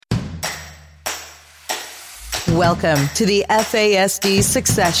Welcome to the FASD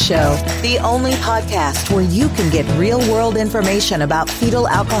Success Show, the only podcast where you can get real-world information about fetal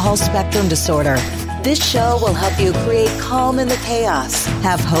alcohol spectrum disorder. This show will help you create calm in the chaos,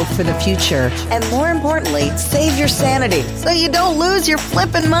 have hope for the future, and more importantly, save your sanity so you don't lose your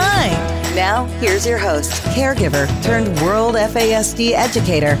flippin' mind. Now, here's your host, caregiver turned world FASD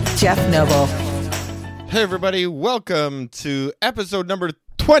educator, Jeff Noble. Hey everybody, welcome to episode number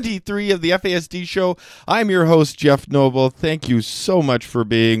 23 of the FASD show. I'm your host, Jeff Noble. Thank you so much for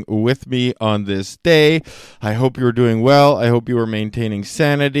being with me on this day. I hope you're doing well. I hope you are maintaining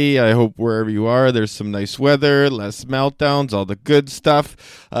sanity. I hope wherever you are, there's some nice weather, less meltdowns, all the good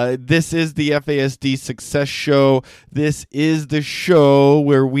stuff. This is the FASD Success Show. This is the show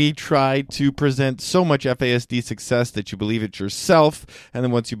where we try to present so much FASD success that you believe it yourself. And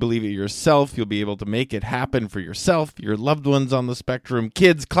then once you believe it yourself, you'll be able to make it happen for yourself, your loved ones on the spectrum,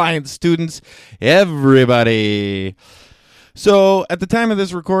 kids, clients, students, everybody. So at the time of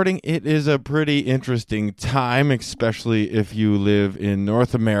this recording, it is a pretty interesting time, especially if you live in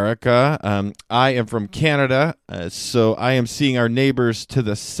North America. I am from Canada, so I am seeing our neighbors to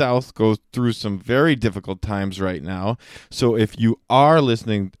the south go through some very difficult times right now. So if you are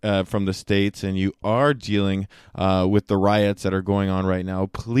listening from the States and you are dealing with the riots that are going on right now,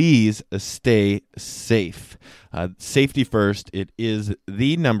 please stay safe. Safety first. It is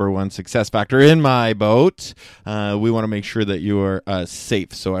the number one success factor in my boat. We want to make sure that you are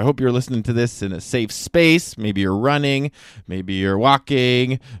safe. So I hope you're listening to this in a safe space. Maybe you're running, maybe you're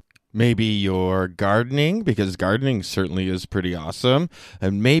walking, maybe you're gardening, because gardening certainly is pretty awesome.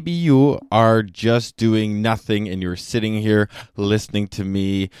 And maybe you are just doing nothing and you're sitting here listening to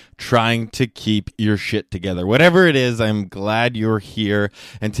me, trying to keep your shit together. Whatever it is, I'm glad you're here.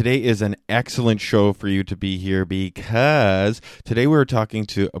 And today is an excellent show for you to be here because today we're talking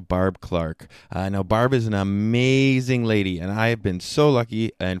to Barb Clark. Now, Barb is an amazing lady, and I have been so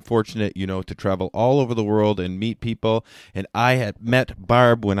lucky and fortunate, to travel all over the world and meet people. And I had met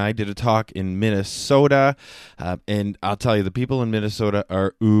Barb when I did a talk in Minnesota, and I'll tell you, the people in Minnesota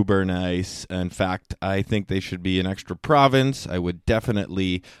are uber nice. In fact, I think they should be an extra province. I would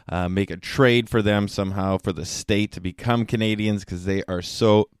definitely make a trade for them somehow for the state to become Canadians because they are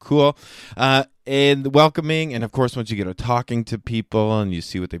so cool. And welcoming, and of course, once you get to talking to people and you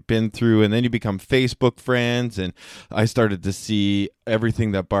see what they've been through, and then you become Facebook friends, and I started to see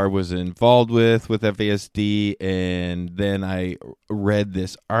everything that Barb was involved with FASD, and then I read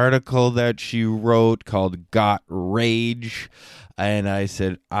this article that she wrote called Got Rage, and I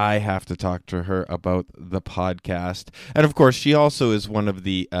said, I have to talk to her about the podcast. And of course, she also is one of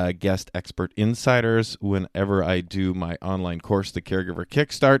the guest expert insiders whenever I do my online course, the Caregiver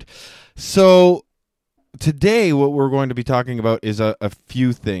Kickstart. So today, what we're going to be talking about is a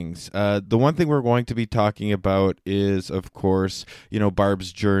few things. The one thing we're going to be talking about is, of course,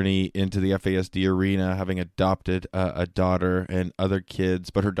 Barb's journey into the FASD arena, having adopted a daughter and other kids,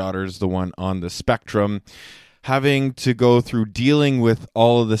 but her daughter is the one on the spectrum. Having to go through dealing with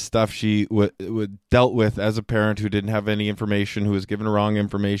all of the stuff she dealt with as a parent who didn't have any information, who was given wrong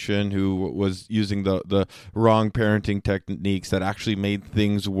information, who was using the wrong parenting techniques that actually made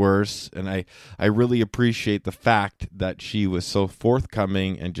things worse. And I really appreciate the fact that she was so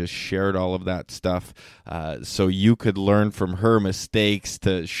forthcoming and just shared all of that stuff so you could learn from her mistakes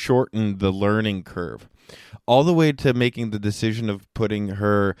to shorten the learning curve. All the way to making the decision of putting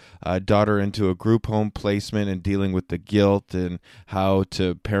her daughter into a group home placement and dealing with the guilt and how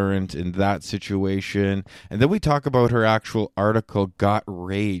to parent in that situation. And then we talk about her actual article, Got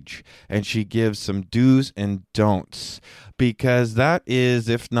Rage, and she gives some do's and don'ts, because that is,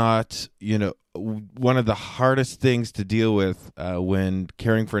 if not, one of the hardest things to deal with when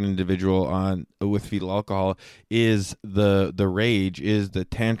caring for an individual with fetal alcohol is the rage, is the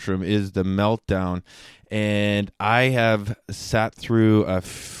tantrum, is the meltdown. And I have sat through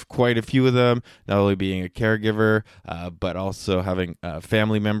quite a few of them, not only being a caregiver, but also having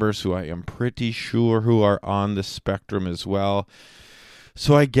family members who I am pretty sure who are on the spectrum as well.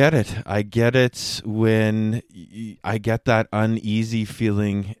 So I get it. I get it when I get that uneasy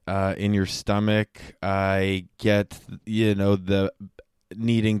feeling in your stomach. I get, the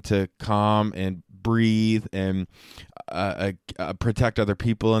needing to calm and breathe and protect other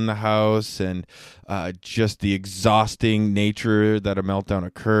people in the house, and just the exhausting nature that a meltdown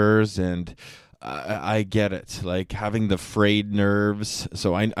occurs. And I get it, like having the frayed nerves.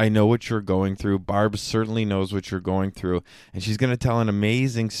 So I know what you're going through. Barb certainly knows what you're going through. And she's going to tell an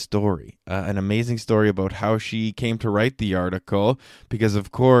amazing story about how she came to write the article. Because,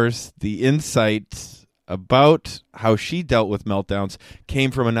 of course, the insight about how she dealt with meltdowns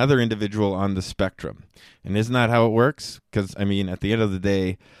came from another individual on the spectrum. And isn't that how it works? Because, I mean, at the end of the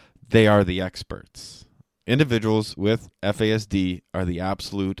day, they are the experts. Individuals with FASD are the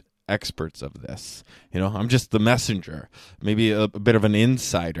absolute experts of this. I'm just the messenger, maybe a bit of an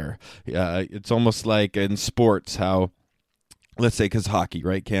insider. It's almost like in sports how, let's say, because hockey,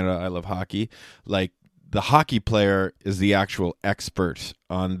 right? Canada, I love hockey. Like the hockey player is the actual expert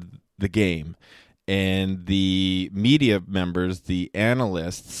on the game. And the media members, the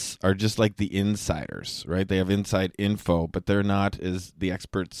analysts, are just like the insiders, right? They have inside info, but they're not as the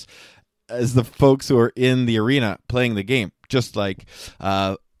experts as the folks who are in the arena playing the game. Just like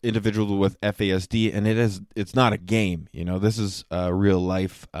individual with FASD, and it's not a game. This is real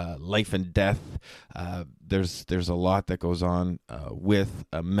life, life and death. There's a lot that goes on with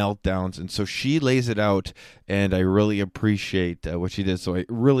meltdowns, and so she lays it out, and I really appreciate what she did. So I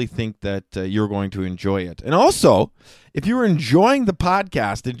really think that you're going to enjoy it. And also, if you're enjoying the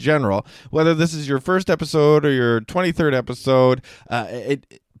podcast in general, whether this is your first episode or your 23rd episode,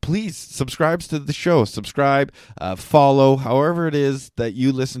 please subscribe to the show. Subscribe, follow, however it is that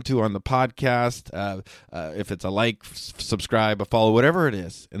you listen to on the podcast. If it's a like, subscribe, a follow, whatever it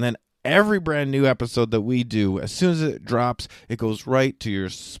is. And then every brand new episode that we do, as soon as it drops, it goes right to your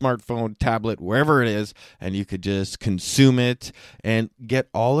smartphone, tablet, wherever it is, and you could just consume it and get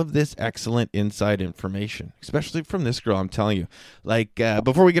all of this excellent inside information, especially from this girl, I'm telling you. Like,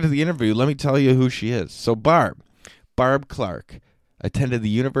 before we get to the interview, let me tell you who she is. So Barb Clark, attended the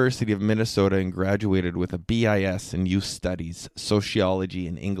University of Minnesota and graduated with a BIS in Youth Studies, Sociology,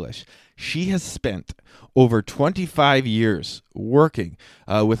 and English. She has spent over 25 years working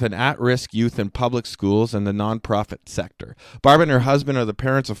with an at-risk youth in public schools and the nonprofit sector. Barb and her husband are the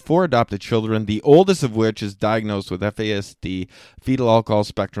parents of 4 adopted children, the oldest of which is diagnosed with FASD, fetal alcohol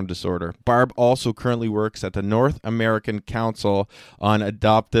spectrum disorder. Barb also currently works at the North American Council on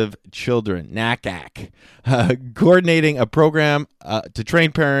Adoptive Children, NACAC, coordinating a program to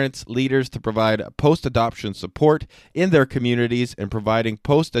train parents, leaders to provide post-adoption support in their communities and providing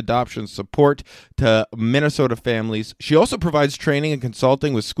post-adoption support to Minnesota families. She also provides training and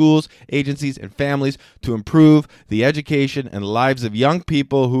consulting with schools, agencies, and families to improve the education and lives of young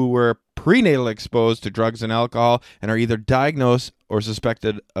people who were prenatal exposed to drugs and alcohol and are either diagnosed or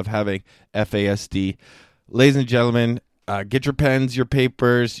suspected of having FASD. Ladies and gentlemen, get your pens, your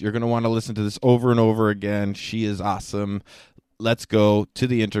papers. You're going to want to listen to this over and over again. She is awesome. Let's go to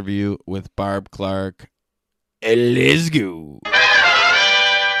the interview with Barb Clark. Let's go.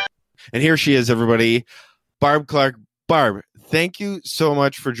 And here she is, everybody. Barb Clark. Barb, thank you so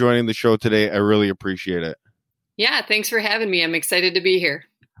much for joining the show today. I really appreciate it. Yeah, thanks for having me. I'm excited to be here.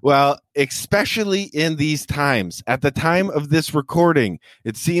 Well, especially in these times. At the time of this recording,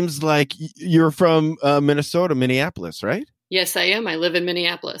 it seems like you're from Minnesota, Minneapolis, right? Yes, I am. I live in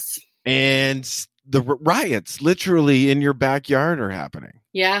Minneapolis. And the riots literally in your backyard are happening.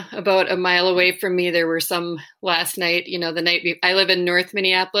 Yeah, about a mile away from me, there were some last night. I live in North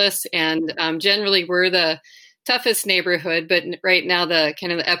Minneapolis, and generally we're the toughest neighborhood, but right now the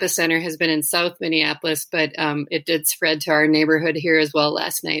kind of the epicenter has been in South Minneapolis, but it did spread to our neighborhood here as well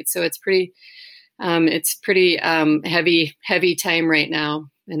last night. So it's pretty heavy time right now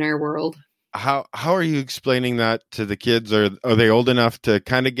in our world. How are you explaining that to the kids? Are they old enough to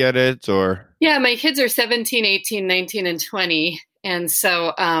kind of get it, or? Yeah, my kids are 17, 18, 19, and 20. And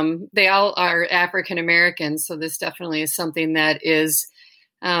so they all are African American. So this definitely is something that is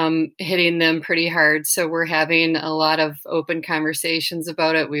hitting them pretty hard. So we're having a lot of open conversations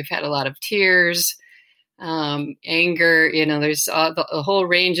about it. We've had a lot of tears, anger, there's a whole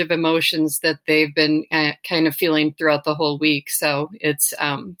range of emotions that they've been kind of feeling throughout the whole week. So it's,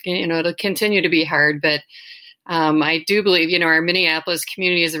 it'll continue to be hard, but I do believe, our Minneapolis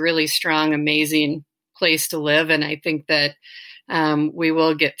community is a really strong, amazing place to live. And I think that we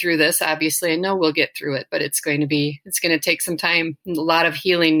will get through this. Obviously, I know we'll get through it, but it's going to take some time. A lot of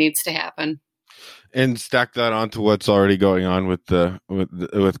healing needs to happen. And stack that onto what's already going on with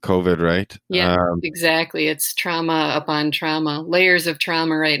COVID, right? Yeah, exactly. It's trauma upon trauma, layers of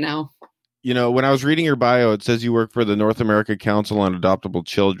trauma right now. When I was reading your bio, it says you work for the North American Council on Adoptable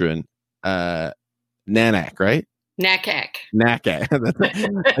Children, NANAC, right? NACAC.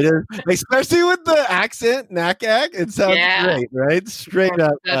 Especially with the accent, NACAC. It sounds great, right? Straight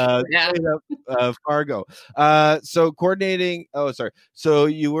up Fargo. So coordinating. Oh, sorry. So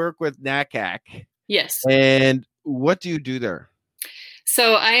you work with NACAC. Yes. And what do you do there?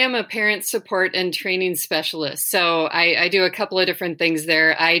 So I am a parent support and training specialist. So I do a couple of different things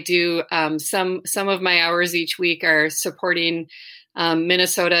there. I do some of my hours each week are supporting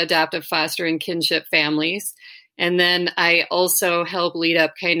Minnesota adoptive, foster, and kinship families. And then I also help lead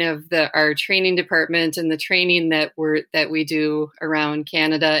up kind of our training department and the training that we do around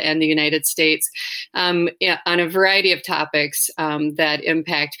Canada and the United States on a variety of topics that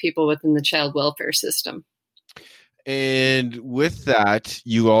impact people within the child welfare system. And with that,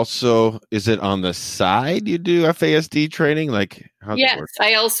 you also, is it on the side you do FASD training? Like, how's it work?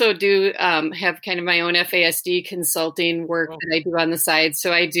 I also do have kind of my own FASD consulting work that I do on the side.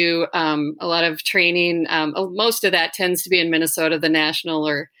 So I do a lot of training. Most of that tends to be in Minnesota. The national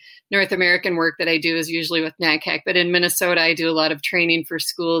or North American work that I do is usually with NACAC. But in Minnesota, I do a lot of training for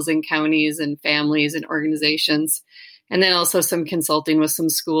schools and counties and families and organizations. And then also some consulting with some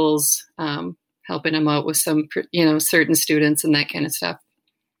schools, helping them out with some, certain students and that kind of stuff.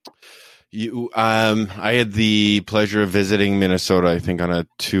 I had the pleasure of visiting Minnesota, I think, on a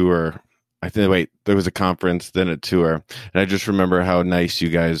tour. There was a conference, then a tour. And I just remember how nice you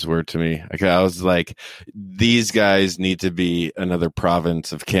guys were to me. I was like, these guys need to be another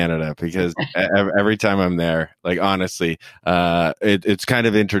province of Canada, because every time I'm there, like, honestly, it's kind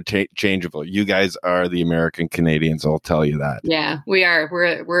of interchangeable. You guys are the American Canadians, I'll tell you that. Yeah, we are.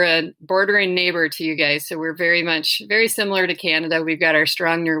 We're a bordering neighbor to you guys. So we're very similar to Canada. We've got our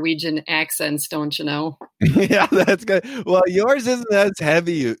strong Norwegian accents, don't you know? Yeah, that's good. Well, yours isn't as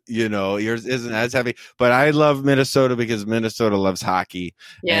heavy, yours isn't as heavy, but I love Minnesota because Minnesota loves hockey.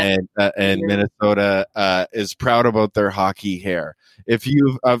 Yeah. And Minnesota is proud about their hockey hair.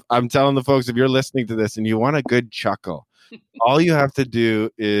 I'm telling the folks, if you're listening to this and you want a good chuckle, all you have to do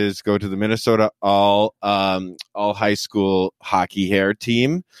is go to the Minnesota all high school hockey hair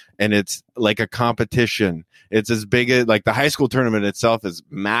team, and it's like a competition. It's as big as, like, the high school tournament itself is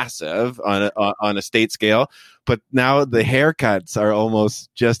massive on a state scale, but now the haircuts are almost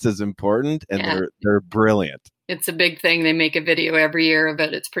just as important, and they're brilliant. It's a big thing. They make a video every year of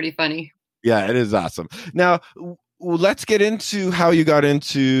it. It's pretty funny. Yeah, it is awesome. Now, let's get into how you got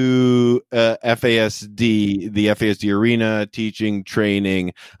into FASD, the FASD arena, teaching,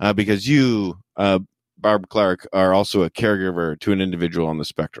 training, because you, Barb Clark, are also a caregiver to an individual on the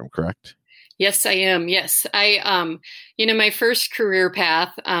spectrum, correct? Yes, I am. Yes. My first career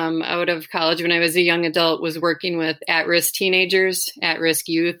path out of college when I was a young adult was working with at-risk teenagers, at-risk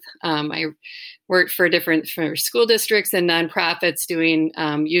youth. I worked for school districts and nonprofits doing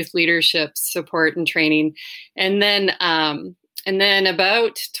youth leadership support and training. And then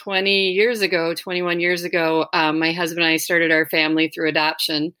about 21 years ago, my husband and I started our family through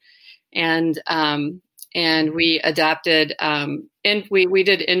adoption. And we adopted, and we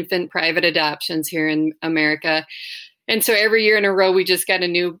did infant private adoptions here in America. And so every year in a row, we just got a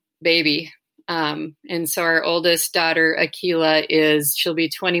new baby. And so our oldest daughter, Akila, she'll be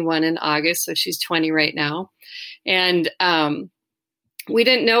 21 in August. So she's 20 right now. And we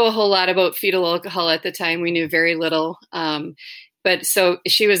didn't know a whole lot about fetal alcohol at the time. We knew very little. But so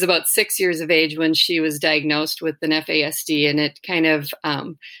she was about 6 years of age when she was diagnosed with an FASD. And it kind of,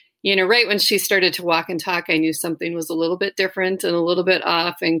 right when she started to walk and talk, I knew something was a little bit different and a little bit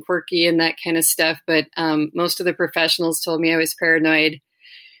off and quirky and that kind of stuff. But most of the professionals told me I was paranoid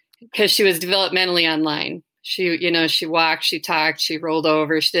because she was developmentally online. She walked, she talked, she rolled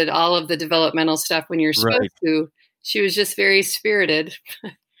over, she did all of the developmental stuff when you're supposed to. She was just very spirited,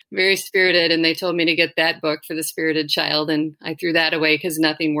 very spirited. And they told me to get that book for the spirited child. And I threw that away because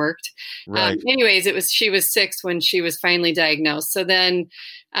nothing worked. Right. She was 6 when she was finally diagnosed. So then,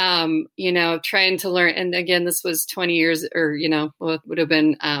 trying to learn. And again, this was 20 years or, it would have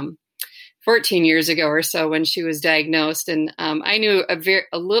been 14 years ago or so when she was diagnosed. And I knew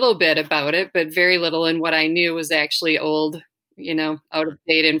a little bit about it, but very little. And what I knew was actually old, out of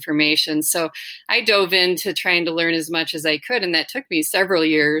date information. So I dove into trying to learn as much as I could. And that took me several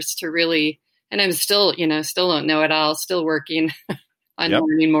years to really, and I'm still don't know it all, still working on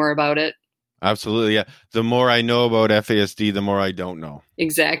learning more about it. Absolutely. Yeah. The more I know about FASD, the more I don't know.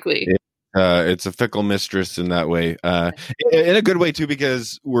 Exactly. It's a fickle mistress in that way, in a good way too,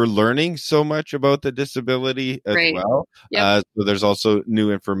 because we're learning so much about the disability as well. Yep. So there's also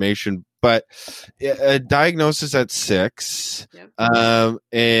new information, but a diagnosis at 6. Yep.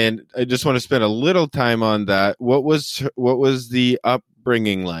 And I just want to spend a little time on that. What was the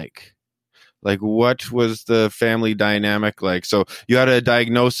upbringing like? Like, what was the family dynamic like? So you had a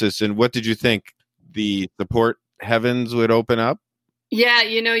diagnosis, and what did you think? The support heavens would open up? Yeah,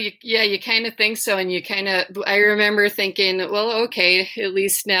 you kind of think so. And I remember thinking, well, okay, at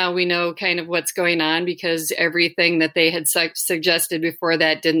least now we know kind of what's going on, because everything that they had suggested before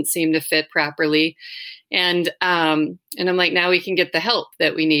that didn't seem to fit properly. And I'm like, now we can get the help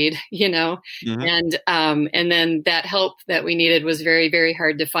that we need, Mm-hmm. and then that help that we needed was very, very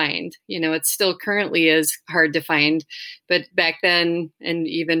hard to find. It still currently is hard to find, but back then, and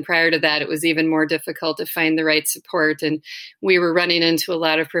even prior to that, it was even more difficult to find the right support. And we were running into a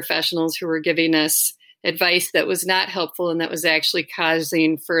lot of professionals who were giving us advice that was not helpful and that was actually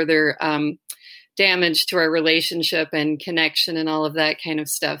causing further damage to our relationship and connection and all of that kind of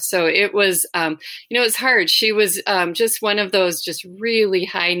stuff. So it was, it was hard. She was just one of those just really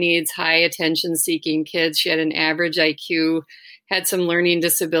high needs, high attention seeking kids. She had an average IQ, had some learning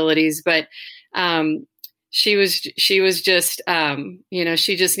disabilities, but she was just,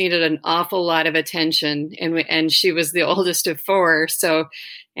 she just needed an awful lot of attention, and she was the oldest of four. So,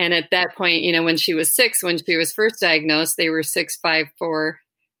 and at that point, when she was 6, when she was first diagnosed, they were 6, 5, 4,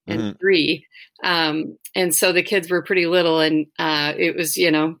 and Mm-hmm. 3. And so the kids were pretty little, and it was,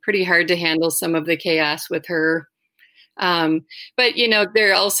 pretty hard to handle some of the chaos with her. But,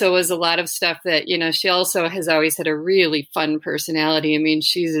 there also was a lot of stuff that, she also has always had a really fun personality. I mean,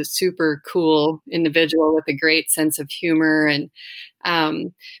 she's a super cool individual with a great sense of humor. And,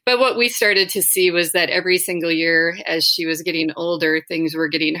 but what we started to see was that every single year as she was getting older, things were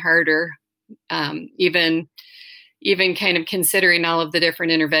getting harder. Even kind of considering all of the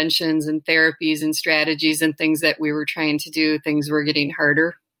different interventions and therapies and strategies and things that we were trying to do, things were getting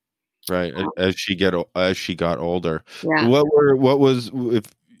harder. Right. As she got older, Yeah. what was, if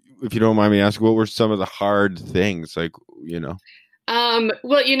you don't mind me asking, what were some of the hard things? Like,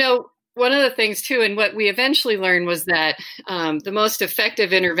 Well, one of the things too, and what we eventually learned was that the most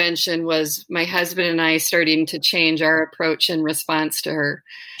effective intervention was my husband and I starting to change our approach and response to her.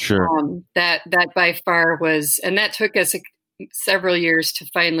 Sure. That by far was, and that took us several years to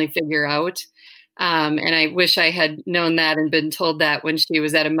finally figure out. And I wish I had known that and been told that when she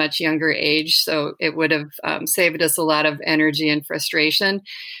was at a much younger age. So it would have saved us a lot of energy and frustration.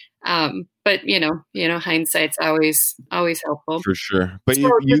 But hindsight's always helpful. For sure. But so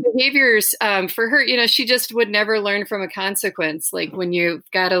the behaviors for her, she just would never learn from a consequence. Like when you've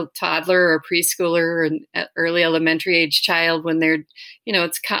got a toddler or a preschooler or an early elementary age child, when they're,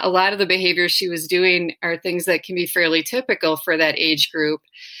 it's a lot of the behaviors she was doing are things that can be fairly typical for that age group.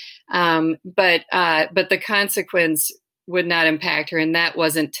 But the consequence would not impact her, and that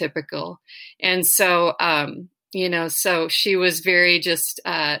wasn't typical. And so, so she was very just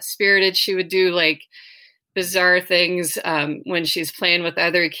spirited. She would do like bizarre things. When she's playing with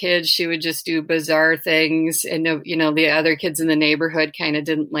other kids, she would just do bizarre things. And, the other kids in the neighborhood kind of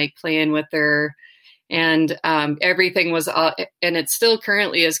didn't like playing with her. And everything was all, and it still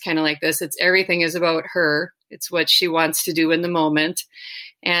currently is kind of like this. Everything is about her. It's what she wants to do in the moment.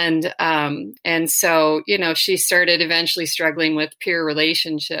 And so, she started eventually struggling with peer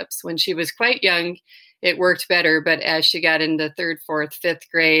relationships. When she was quite young, it worked better. But as she got into 3rd, 4th, 5th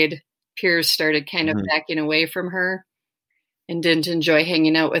grade, peers started kind of backing away from her and didn't enjoy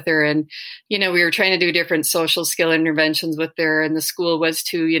hanging out with her. And, we were trying to do different social skill interventions with her. And the school was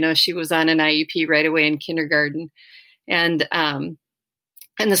too, she was on an IEP right away in kindergarten. And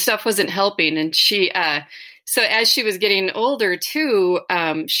the stuff wasn't helping. And so as she was getting older too,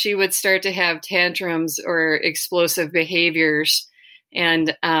 she would start to have tantrums or explosive behaviors.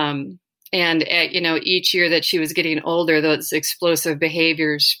 And each year that she was getting older, those explosive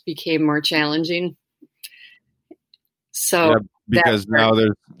behaviors became more challenging. So because now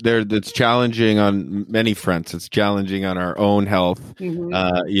it's challenging on many fronts. It's challenging on our own health.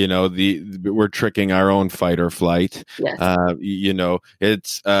 Mm-hmm. We're tricking our own fight or flight. Yes.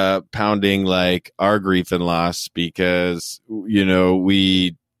 It's pounding like our grief and loss because,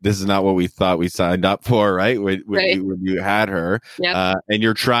 this is not what we thought we signed up for, right? When you had her, yep. And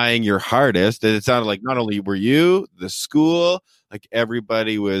you're trying your hardest. And it sounded like not only were you, the school, like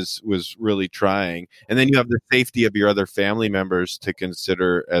everybody was really trying. And then you have the safety of your other family members to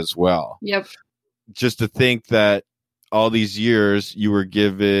consider as well. Yep. Just to think that all these years you were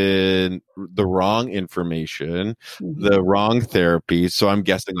given the wrong information, the wrong therapy. So I'm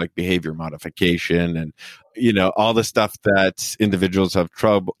guessing like behavior modification and, all the stuff that individuals have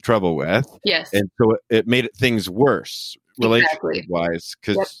trouble with. Yes. And so it made things worse relationship wise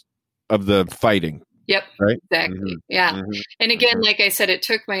because of the fighting. Yep. Right. Exactly. Mm-hmm. Yeah. Mm-hmm. And again, like I said, it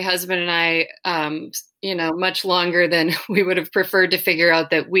took my husband and I, much longer than we would have preferred to figure out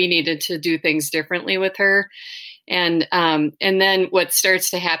that we needed to do things differently with her. And then what starts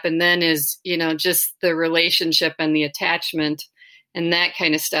to happen then is, just the relationship and the attachment and that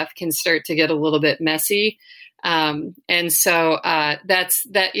kind of stuff can start to get a little bit messy. And so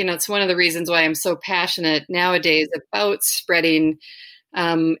it's one of the reasons why I'm so passionate nowadays about spreading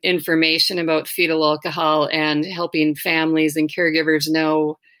information about fetal alcohol and helping families and caregivers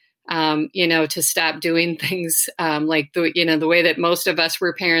know, to stop doing things like the way that most of us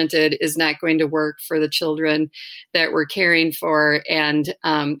were parented is not going to work for the children that we're caring for, and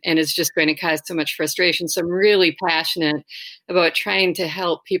it's just going to cause so much frustration. So I'm really passionate about trying to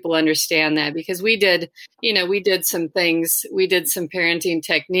help people understand that, because we did some things, we did some parenting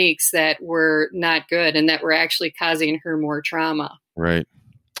techniques that were not good and that were actually causing her more trauma. Right.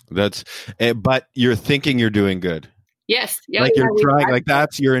 But you're thinking you're doing good. Yes. Yeah, like you're trying, like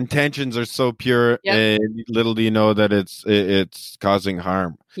that's your intentions are so pure, and little do you know that it's causing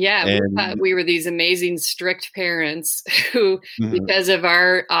harm. Yeah, and we were these amazing, strict parents who, because of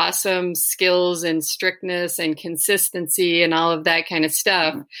our awesome skills and strictness and consistency and all of that kind of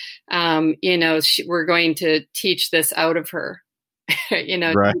stuff, we're going to teach this out of her.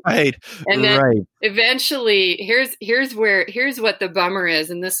 Right. And then eventually here's what the bummer is.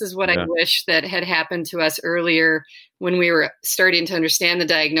 And this is what I wish that had happened to us earlier when we were starting to understand the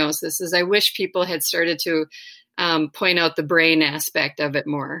diagnosis, is I wish people had started to point out the brain aspect of it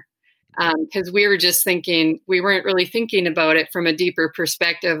more. Because we weren't really thinking about it from a deeper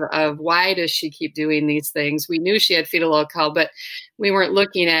perspective of why does she keep doing these things? We knew she had fetal alcohol, but we weren't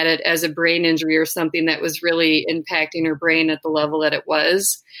looking at it as a brain injury or something that was really impacting her brain at the level that it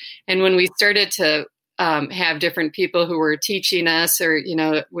was. And when we started to have different people who were teaching us, or,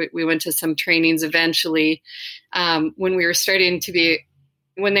 we went to some trainings eventually, when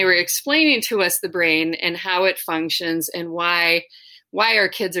they were explaining to us the brain and how it functions and why our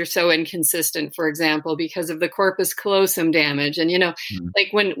kids are so inconsistent, for example, because of the corpus callosum damage. And,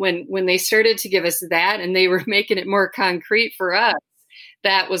 like when they started to give us that and they were making it more concrete for us,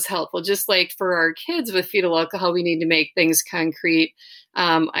 that was helpful. Just like for our kids with fetal alcohol, we need to make things concrete.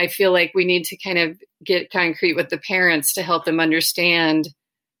 I feel like we need to kind of get concrete with the parents to help them understand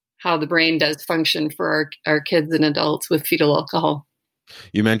how the brain does function for our kids and adults with fetal alcohol.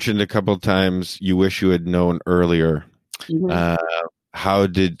 You mentioned a couple of times you wish you had known earlier. Mm-hmm.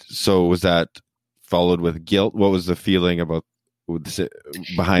 Was that followed with guilt? What was the feeling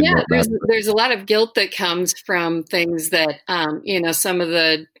behind that? There's a lot of guilt that comes from things that, some of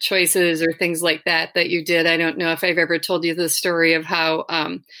the choices or things like that you did. I don't know if I've ever told you the story of how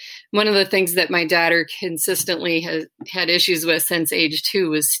one of the things that my daughter consistently has had issues with since age 2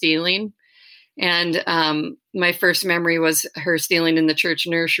 was stealing. And my first memory was her stealing in the church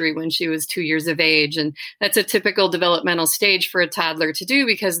nursery when she was 2 years of age. And that's a typical developmental stage for a toddler to do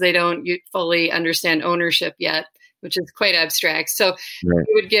because they don't fully understand ownership yet, which is quite abstract. So we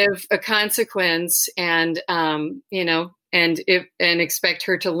would give a consequence and expect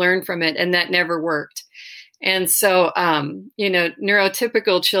her to learn from it. And that never worked. And so,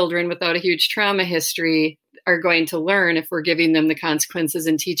 neurotypical children without a huge trauma history are going to learn if we're giving them the consequences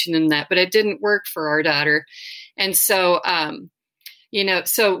and teaching them that, but it didn't work for our daughter. And so,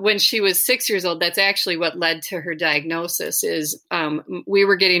 so when she was 6 years old, that's actually what led to her diagnosis is we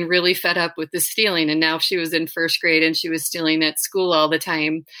were getting really fed up with the stealing. And now she was in first grade and she was stealing at school all the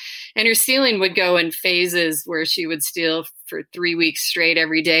time. And her stealing would go in phases where she would steal for 3 weeks straight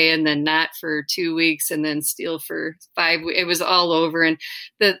every day and then not for 2 weeks and then steal for 5 weeks. It was all over. And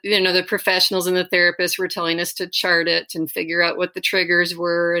the professionals and the therapists were telling us to chart it and figure out what the triggers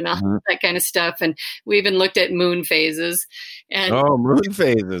were and all that kind of stuff. And we even looked at moon phases. And moon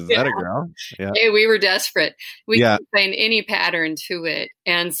phases. That a girl? Yeah. Hey, we were desperate. We couldn't find any pattern to it.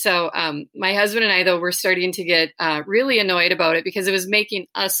 And so my husband and I, though, were starting to get really annoyed about it because it was making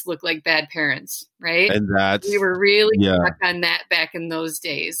us look like bad parents, right? And we were really stuck on that back in those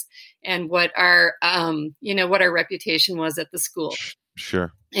days, and what our reputation was at the school.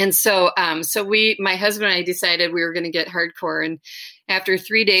 Sure. And so, my husband and I decided we were going to get hardcore. And after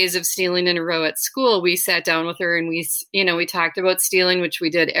 3 days of stealing in a row at school, we sat down with her and we talked about stealing, which we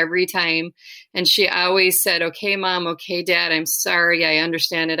did every time. And she always said, "Okay, Mom, okay, Dad, I'm sorry. I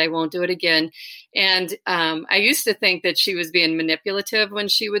understand it. I won't do it again." And I used to think that she was being manipulative when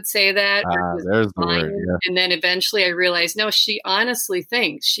she would say that. There's the word. Yeah. And then eventually I realized, no, she honestly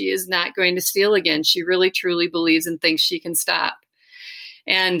thinks she is not going to steal again. She really, truly believes and thinks she can stop.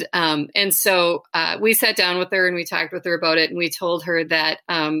 And so we sat down with her and we talked with her about it. And we told her that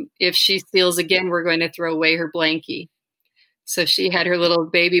if she steals again, we're going to throw away her blankie. So she had her little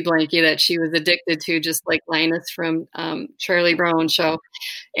baby blankie that she was addicted to, just like Linus from Charlie Brown show.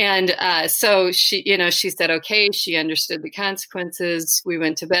 And so she said, okay, she understood the consequences. We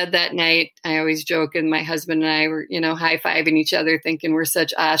went to bed that night. I always joke, and my husband and I were, high-fiving each other, thinking we're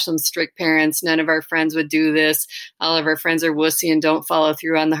such awesome, strict parents. None of our friends would do this. All of our friends are wussy and don't follow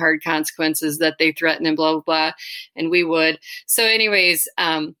through on the hard consequences that they threaten and blah, blah, blah. And we would. So anyways,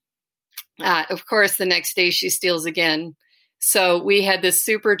 of course, the next day she steals again. So we had this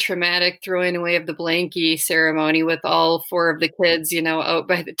super traumatic throwing away of the blankie ceremony with all 4 of the kids, out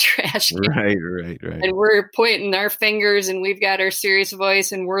by the trash can. Right. And we're pointing our fingers, and we've got our serious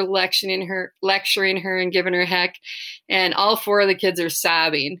voice, and we're lecturing her and giving her heck. And all 4 of the kids are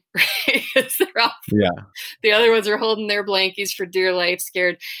sobbing. Right? The other ones are holding their blankies for dear life,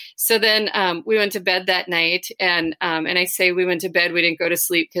 scared. So then we went to bed that night, and I say we went to bed. We didn't go to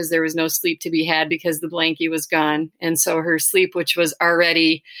sleep because there was no sleep to be had because the blankie was gone, and so her sleep, which was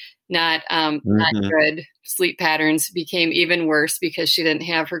already not good, sleep patterns became even worse because she didn't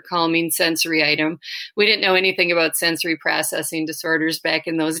have her calming sensory item. We didn't know anything about sensory processing disorders back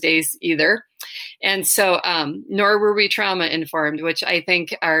in those days either. And so, nor were we trauma informed, which I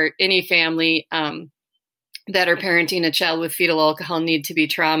think any family that are parenting a child with fetal alcohol need to be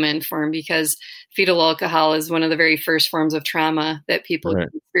trauma informed, because fetal alcohol is one of the very first forms of trauma that people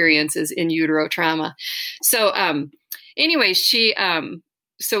experience is in utero trauma. So, anyway,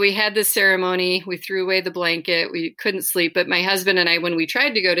 so we had this ceremony. We threw away the blanket. We couldn't sleep. But my husband and I, when we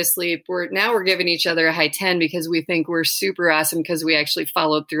tried to go to sleep, we're giving each other a high 10 because we think we're super awesome because we actually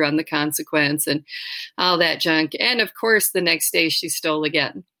followed through on the consequence and all that junk. And of course, the next day she stole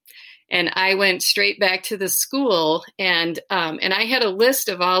again. And I went straight back to the school, and I had a list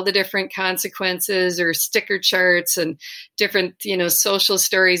of all the different consequences or sticker charts and different, social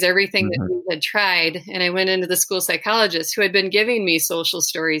stories, everything that we had tried. And I went into the school psychologist who had been giving me social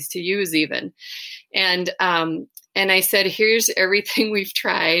stories to use even. And I said, here's everything we've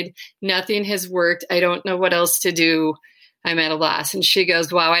tried. Nothing has worked. I don't know what else to do. I'm at a loss. And she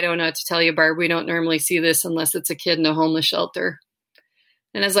goes, wow, I don't know what to tell you, Barb. We don't normally see this unless it's a kid in a homeless shelter.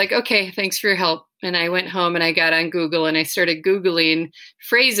 And I was like, okay, thanks for your help. And I went home and I got on Google and I started Googling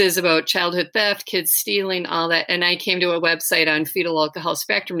phrases about childhood theft, kids stealing, all that. And I came to a website on fetal alcohol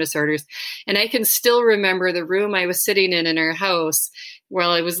spectrum disorders. And I can still remember the room I was sitting in our house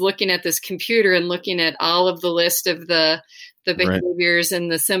while I was looking at this computer and looking at all of the list of the behaviors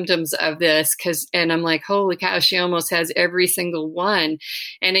and the symptoms of this. And I'm like, holy cow, she almost has every single one.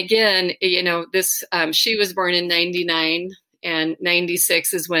 And again, she was born in 99. And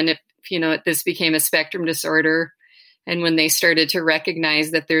 96 is when this became a spectrum disorder. And when they started to recognize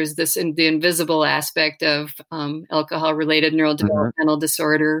that there's the invisible aspect of alcohol-related neurodevelopmental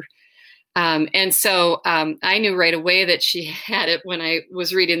disorder. And so I knew right away that she had it when I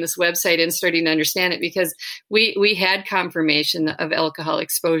was reading this website and starting to understand it, because we had confirmation of alcohol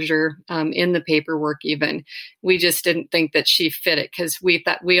exposure in the paperwork even. We just didn't think that she fit it because we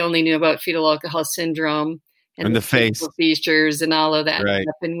thought we only knew about fetal alcohol syndrome. And the face features and all of that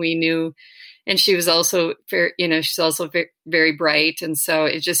stuff. And we knew, and she was also she's also very bright. And so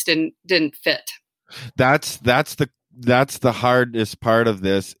it just didn't fit. That's the hardest part of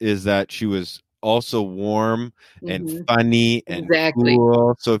this, is that she was also warm and funny and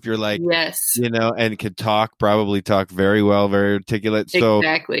cool. So if you're like, and could probably talk very well, very articulate. So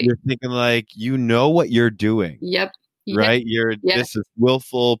you're thinking like, what you're doing. Yep. Right? This is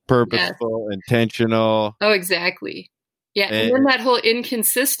willful, purposeful, intentional. Oh, exactly. Yeah. And then that whole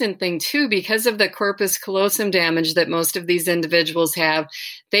inconsistent thing too, because of the corpus callosum damage that most of these individuals have,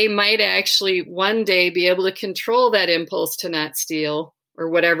 they might actually one day be able to control that impulse to not steal or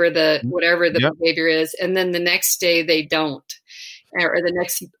whatever the behavior is. And then the next day they don't. Or the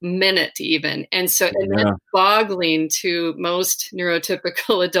next minute even. And so that's boggling to most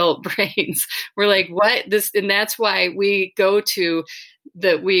neurotypical adult brains. We're like, what? And that's why we go to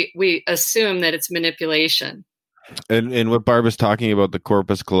we assume that it's manipulation. And what Barb is talking about, the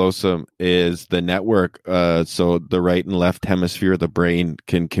corpus callosum, is the network. So the right and left hemisphere of the brain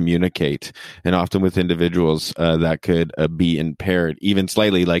can communicate, and often with individuals that could be impaired, even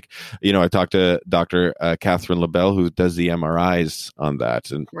slightly. Like, I talked to Dr. Catherine LaBelle, who does the MRIs on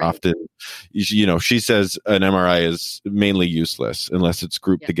that, and often, she says an MRI is mainly useless unless it's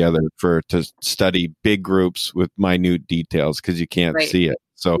grouped together to study big groups with minute details, because you can't see it.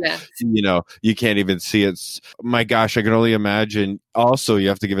 So, you can't even see it. My gosh, I can only imagine. Also, you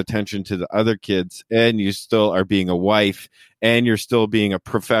have to give attention to the other kids, and you still are being a wife, and you're still being a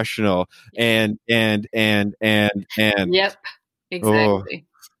professional, and. Yep. Exactly.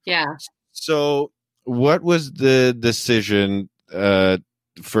 Yeah. So what was the decision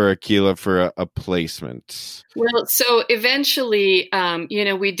for Akila for a placement? Well, so eventually,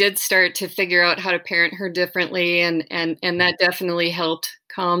 we did start to figure out how to parent her differently, and that definitely helped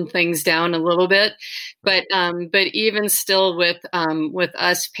calm things down a little bit. But even still, with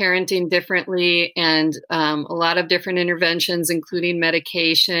us parenting differently and a lot of different interventions, including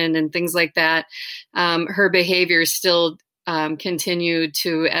medication and things like that, her behavior still continued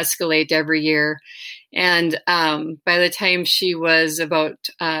to escalate every year. And by the time she was about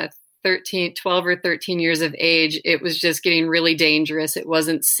 12 or 13 years of age, it was just getting really dangerous. It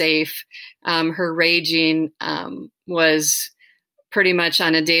wasn't safe. Her raging was pretty much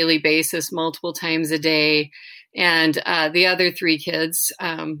on a daily basis, multiple times a day. And the other three kids,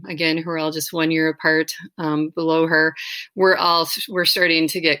 again, who are all just 1 year apart below her, were starting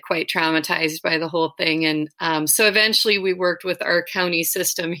to get quite traumatized by the whole thing. And so eventually we worked with our county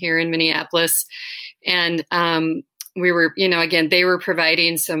system here in Minneapolis. And we were, again, they were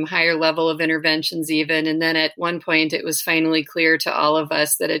providing some higher level of interventions even. And then at one point, it was finally clear to all of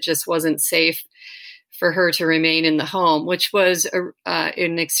us that it just wasn't safe for her to remain in the home, which was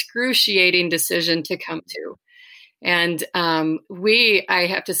an excruciating decision to come to. And I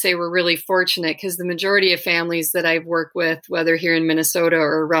have to say, we're really fortunate because the majority of families that I've worked with, whether here in Minnesota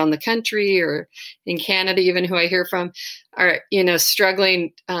or around the country or in Canada, even who I hear from, are,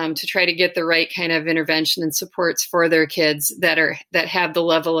 struggling to try to get the right kind of intervention and supports for their kids that have the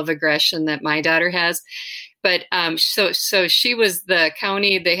level of aggression that my daughter has. But so she was the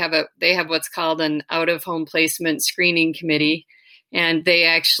county. They have what's called an out-of-home placement screening committee. And they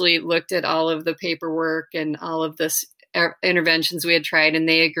actually looked at all of the paperwork and all of the interventions we had tried, and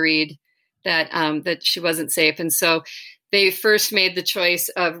they agreed that she wasn't safe. And so they first made the choice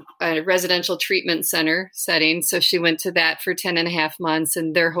of a residential treatment center setting. So she went to that for 10 and a half months.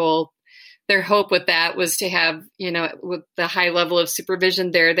 And their hope with that was to have, with the high level of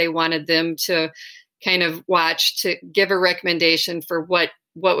supervision there, they wanted them to kind of watch, to give a recommendation for what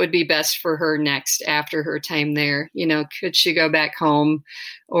would be best for her next after her time there. Could she go back home,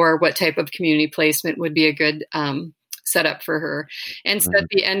 or what type of community placement would be a good setup for her? And so at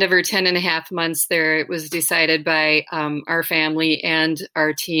the end of her 10 and a half months there, it was decided by our family and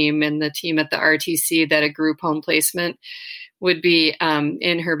our team and the team at the RTC that a group home placement would be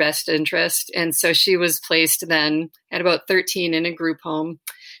in her best interest. And so she was placed then at about 13 in a group home.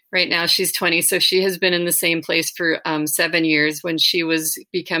 Right now she's 20, so she has been in the same place for 7 years. When she was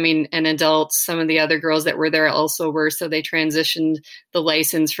becoming an adult, some of the other girls that were there also were, so they transitioned the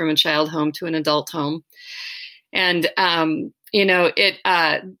license from a child home to an adult home. And,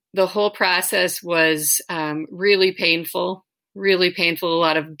 the whole process was really painful, a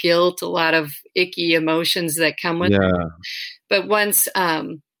lot of guilt, a lot of icky emotions that come with it. But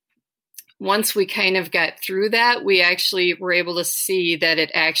once we kind of got through that, we actually were able to see that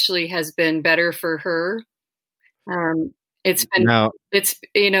it actually has been better for her. There's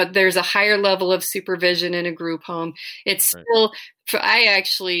a higher level of supervision in a group home. It's still, for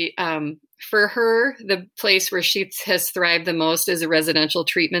her, the place where she has thrived the most is a residential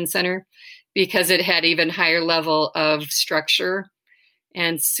treatment center, because it had even higher level of structure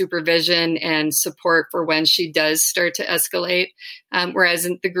and supervision and support for when she does start to escalate. Whereas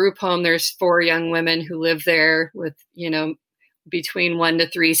in the group home, there's 4 young women who live there with, between 1 to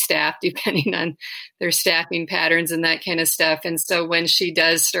 3 staff, depending on their staffing patterns and that kind of stuff. And so when she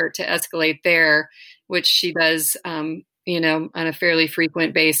does start to escalate there, which she does, on a fairly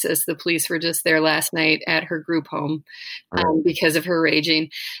frequent basis, the police were just there last night at her group home because of her raging.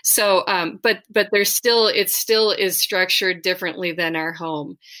 So, but it still is structured differently than our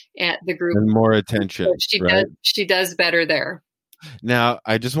home at the group. And more attention. So she does better there. Now,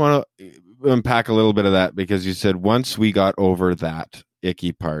 I just want to unpack a little bit of that, because you said once we got over that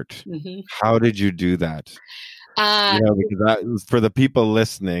icky part, how did you do that? Because for the people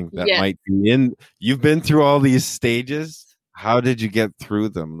listening that might be you've been through all these stages. How did you get through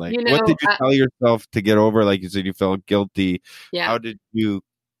them? Like, what did you tell yourself to get over? Like you said, you felt guilty. Yeah. How did you?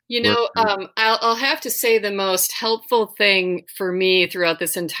 I'll have to say the most helpful thing for me throughout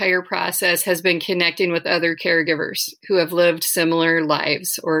this entire process has been connecting with other caregivers who have lived similar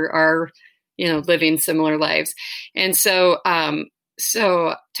lives or are, living similar lives. And so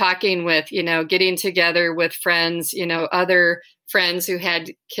talking with, getting together with friends, other friends who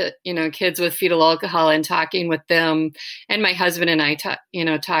had, kids with fetal alcohol, and talking with them, and my husband and I,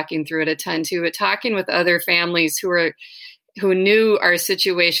 talking through it a ton too, but talking with other families who knew our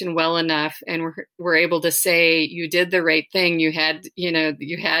situation well enough and were able to say, you did the right thing. You kind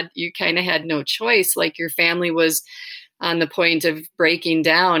of had no choice. Like, your family was on the point of breaking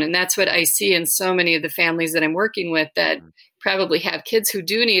down. And that's what I see in so many of the families that I'm working with that probably have kids who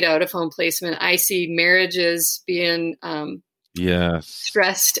do need out of home placement. I see marriages being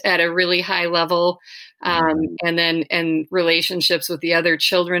stressed at a really high level. And relationships with the other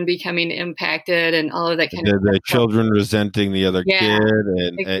children becoming impacted and all of that kind of stuff. The children resenting the other kid.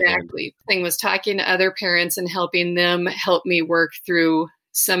 Exactly. Thing was talking to other parents and helping them help me work through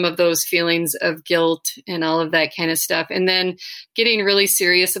some of those feelings of guilt and all of that kind of stuff. And then getting really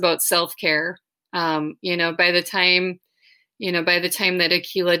serious about self-care. By the time that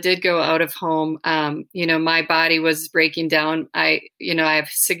Akila did go out of home, my body was breaking down. I have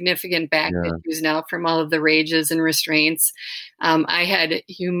significant back issues now from all of the rages and restraints. I had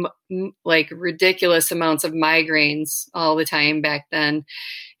ridiculous amounts of migraines all the time back then,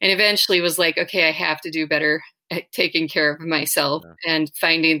 and eventually was like, okay, I have to do better at taking care of myself and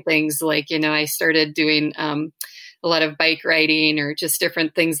finding things like, I started doing a lot of bike riding or just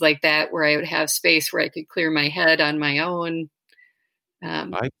different things like that, where I would have space where I could clear my head on my own.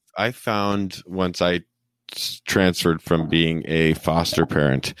 I found once I transferred from being a foster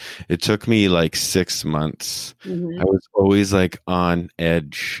parent, it took me like 6 months. I was always like on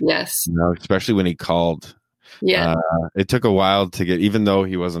edge. Yes. Especially when he called. Yeah. It took a while to get, even though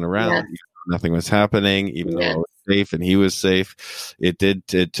he wasn't around, nothing was happening, even though I was safe and he was safe. It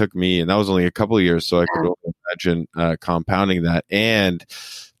took me, and that was only a couple of years. So I could only imagine compounding that and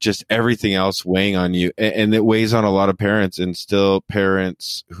just everything else weighing on you. And it weighs on a lot of parents, and still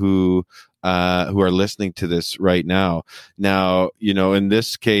parents who are listening to this right now. Now, in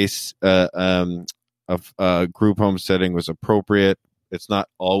this case, a group home setting was appropriate. It's not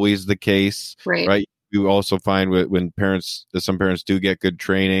always the case, right? You also find when some parents do get good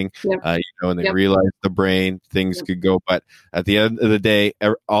training, and they realize the brain, things could go. But at the end of the day,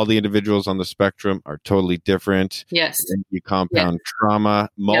 all the individuals on the spectrum are totally different. Yes. And you compound trauma,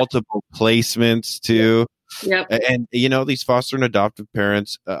 multiple placements too. Yep. And, these foster and adoptive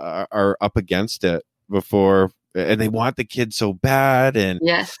parents are up against it before, and they want the kid so bad. And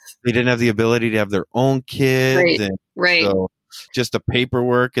they didn't have the ability to have their own kids. Right. So, just the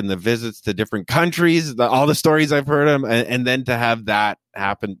paperwork and the visits to different countries, all the stories I've heard of, and then to have that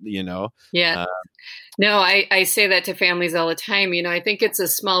happen, Yeah. No, I say that to families all the time. I think it's a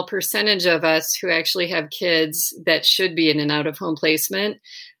small percentage of us who actually have kids that should be in and out of home placement.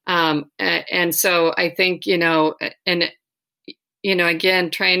 And so I think, again,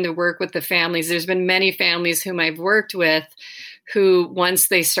 trying to work with the families, there's been many families whom I've worked with who, once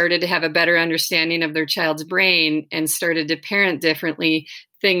they started to have a better understanding of their child's brain and started to parent differently,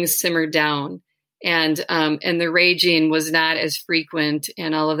 things simmered down, and the raging was not as frequent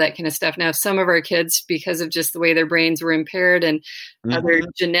and all of that kind of stuff. Now, some of our kids, because of just the way their brains were impaired and other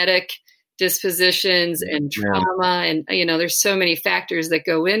genetic dispositions and trauma, and there's so many factors that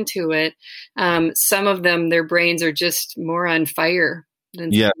go into it. Some of them, their brains are just more on fire than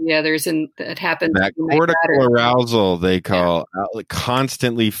the others, and that happens. That cortical arousal they call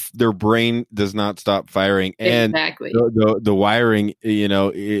constantly. Their brain does not stop firing, and the wiring,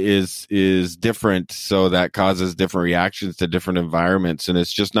 is different, so that causes different reactions to different environments, and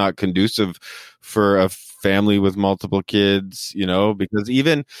it's just not conducive for a family with multiple kids. Because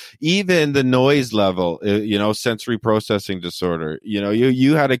even the noise level, sensory processing disorder.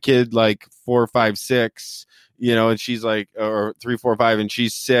 You had a kid like 4, 5, 6. And she's like, or 3, 4, 5, and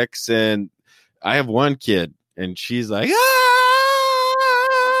she's 6, and I have one kid, and she's like,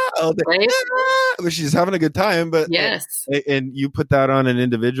 but she's having a good time. But and you put that on an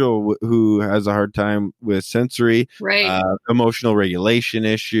individual who has a hard time with sensory, emotional regulation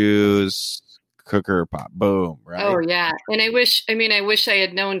issues, cooker pop, boom, right? Oh yeah, and I wish I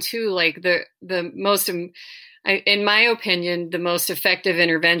had known too. Like the most. In my opinion, the most effective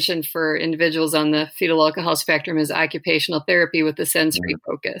intervention for individuals on the fetal alcohol spectrum is occupational therapy with the sensory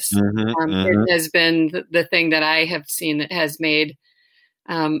focus. It has been the thing that I have seen that has made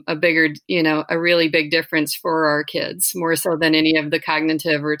a really big difference for our kids, more so than any of the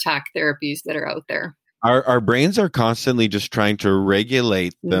cognitive or talk therapies that are out there. Our brains are constantly just trying to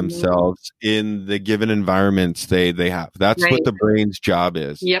regulate themselves in the given environments they have. That's what the brain's job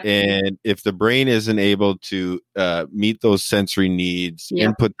is. And if the brain isn't able to meet those sensory needs,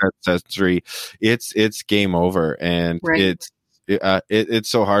 input that sensory, it's game over. And it's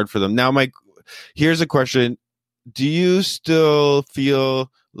so hard for them. Now, Mike, here's a question. Do you still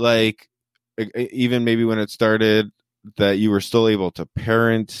feel like, even maybe when it started, that you were still able to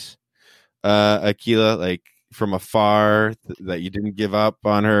parent Akila, like from afar, that you didn't give up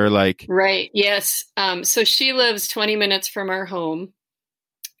on her? Like, yes. So she lives 20 minutes from our home,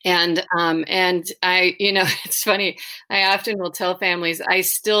 And I, it's funny. I often will tell families I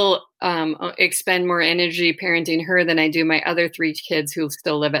still expend more energy parenting her than I do my other 3 kids who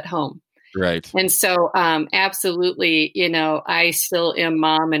still live at home. Right. And so, absolutely, I still am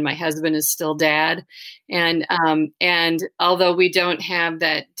mom and my husband is still dad. And although we don't have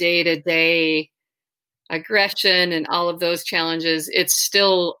that day-to-day aggression and all of those challenges, it's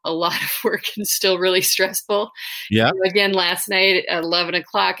still a lot of work and still really stressful. Yeah. Again, last night at 11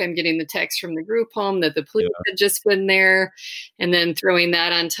 o'clock, I'm getting the text from the group home that the police had just been there, and then throwing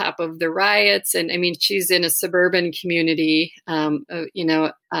that on top of the riots. And I mean, she's in a suburban community,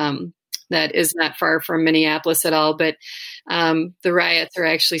 that is not far from Minneapolis at all, but the riots are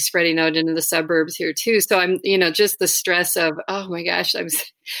actually spreading out into the suburbs here too. So I'm, just the stress of, oh my gosh,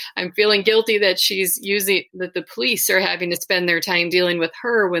 I'm feeling guilty that that the police are having to spend their time dealing with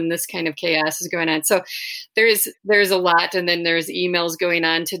her when this kind of chaos is going on. So there's a lot. And then there's emails going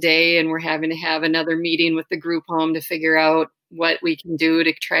on today, and we're having to have another meeting with the group home to figure out what we can do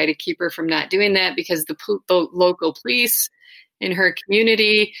to try to keep her from not doing that, because the local police in her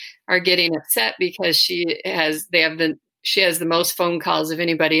community are getting upset because she has the most phone calls of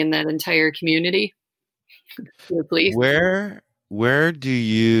anybody in that entire community. The police. Where do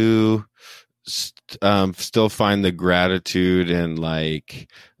you still find the gratitude and like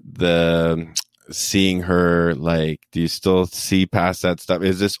the seeing her? Like, do you still see past that stuff?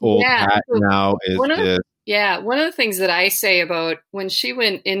 Is this old hat now? One of the things that I say about when she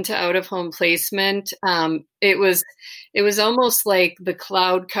went into out-of-home placement, it was almost like the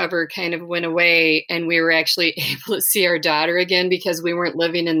cloud cover kind of went away, and we were actually able to see our daughter again because we weren't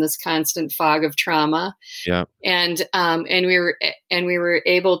living in this constant fog of trauma. Yeah, and we were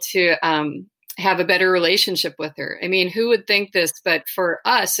able to have a better relationship with her. I mean, who would think this? But for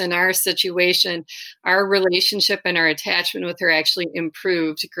us in our situation, our relationship and our attachment with her actually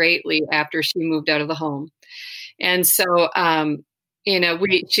improved greatly after she moved out of the home. And so,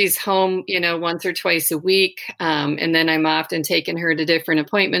 she's home, once or twice a week. And then I'm often taking her to different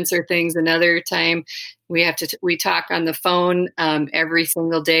appointments or things. Another time we talk on the phone every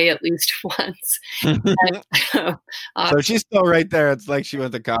single day, at least once. So she's still right there. It's like she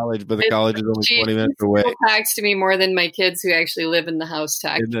went to college, but the college is only 20 minutes away. She talks to me more than my kids who actually live in the house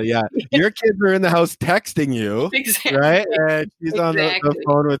talk. Yeah, your kids are in the house texting you, exactly. Right? And she's on the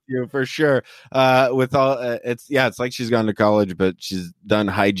phone with you for sure. With all, it's like she's gone to college, but she's done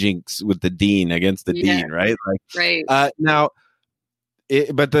hijinks with the dean against the dean, right? Like, right. Now.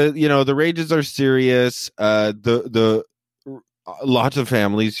 But the rages are serious. The lots of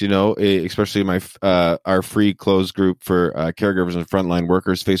families, especially our free closed group for caregivers and frontline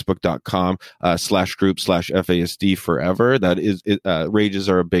workers, facebook.com/group/FASD forever. That is, rages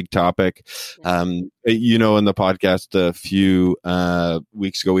are a big topic. Yes. In the podcast a few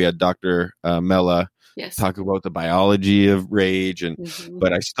weeks ago, we had Dr. Mella. Yes. Talk about the biology of rage,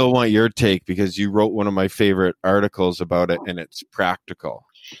 but I still want your take because you wrote one of my favorite articles about it, and it's practical.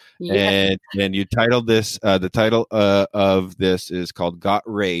 Yeah. And you titled this. The title of this is called "Got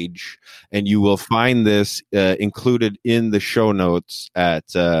Rage," and you will find this included in the show notes at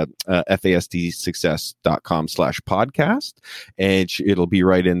FASDsuccess.com/podcast, and it'll be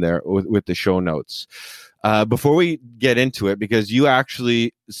right in there with the show notes. Before we get into it, because you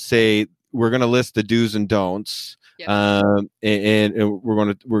actually say. We're going to list the do's and don'ts, and we're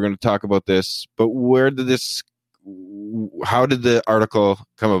going to talk about this. But how did the article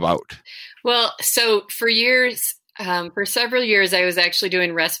come about? Well, so for several years, I was actually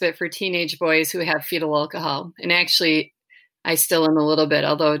doing respite for teenage boys who have fetal alcohol, and actually, I still am a little bit,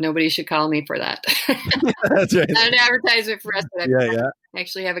 although nobody should call me for that. That's right. Not an advertisement for respite. Yeah. I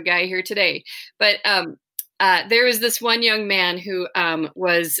actually have a guy here today, but. There was this one young man who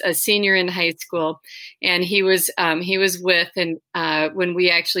was a senior in high school, and he was with, and when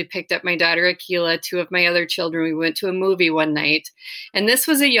we actually picked up my daughter Akila, 2 of my other children, we went to a movie one night, and this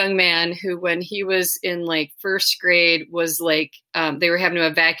was a young man who, when he was in like first grade, was like they were having to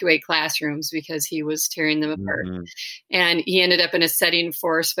evacuate classrooms because he was tearing them apart, and he ended up in a setting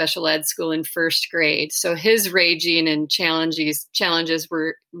for special ed school in first grade. So his raging and challenges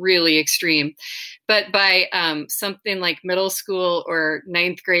were really extreme. But by something like middle school or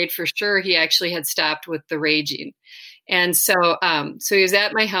 9th grade, for sure, he actually had stopped with the raging. And so he was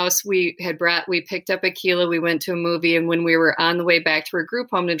at my house. We picked up Akila. We went to a movie. And when we were on the way back to her group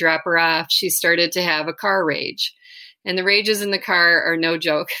home to drop her off, she started to have a car rage. And the rages in the car are no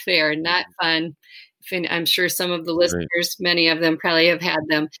joke. They are not fun. I'm sure some of the listeners, many of them probably have had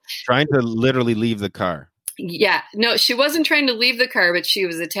them. Trying to literally leave the car. Yeah, no, she wasn't trying to leave the car, but she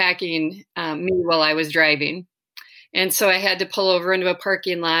was attacking me while I was driving. And so I had to pull over into a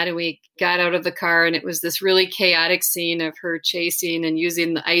parking lot, and we got out of the car, and it was this really chaotic scene of her chasing and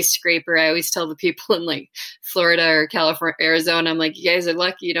using the ice scraper. I always tell the people in like Florida or California, Arizona, I'm like, you guys are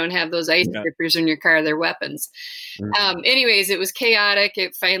lucky you don't have those ice scrapers in your car. They're weapons. Anyways, it was chaotic.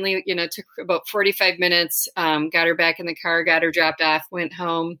 It finally, took about 45 minutes, got her back in the car, got her dropped off, went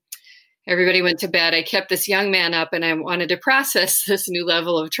home. Everybody went to bed. I kept this young man up, and I wanted to process this new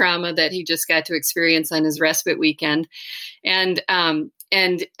level of trauma that he just got to experience on his respite weekend. And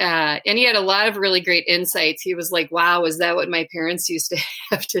he had a lot of really great insights. He was like, wow, is that what my parents used to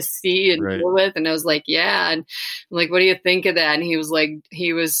have to see and deal with? And I was like, yeah. And I'm like, what do you think of that? And he was like,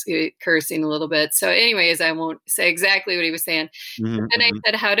 he was cursing a little bit. So anyways, I won't say exactly what he was saying. And I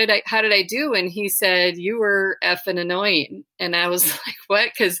said, how did I do? And he said, you were effing annoying. And I was like,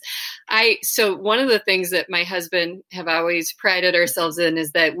 what? So one of the things that my husband have always prided ourselves in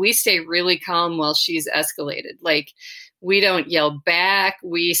is that we stay really calm while she's escalated. Like, we don't yell back.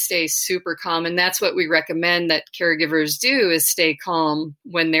 We stay super calm. And that's what we recommend that caregivers do, is stay calm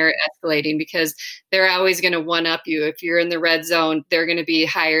when they're escalating, because they're always going to one up you. If you're in the red zone, they're going to be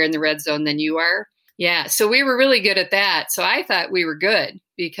higher in the red zone than you are. Yeah. So we were really good at that. So I thought we were good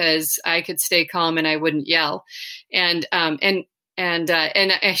because I could stay calm and I wouldn't yell. And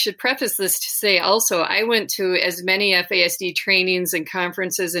I should preface this to say also, I went to as many FASD trainings and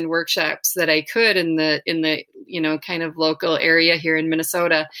conferences and workshops that I could in the kind of local area here in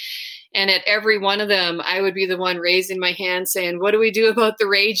Minnesota. And at every one of them, I would be the one raising my hand saying, what do we do about the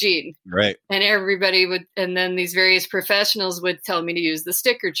raging? Right. And everybody would, and then these various professionals would tell me to use the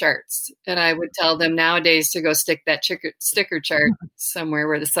sticker charts. And I would tell them nowadays to go stick that sticker chart somewhere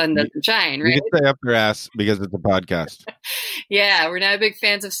where the sun doesn't shine, right? You can say up their ass because it's a podcast. Yeah, we're not big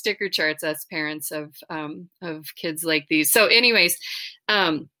fans of sticker charts, us parents of kids like these. So anyways,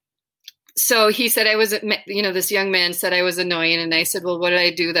 so he said this young man said I was annoying. And I said, well, what did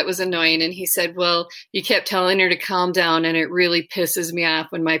I do that was annoying? And he said, well, you kept telling her to calm down. And it really pisses me off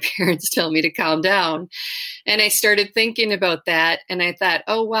when my parents tell me to calm down. And I started thinking about that. And I thought,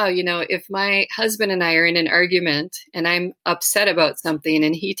 oh, wow, if my husband and I are in an argument and I'm upset about something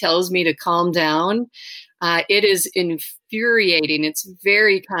and he tells me to calm down, it is infuriating. It's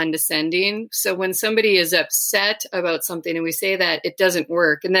very condescending. So when somebody is upset about something and we say that, it doesn't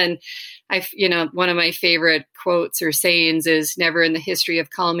work. And then one of my favorite quotes or sayings is, never in the history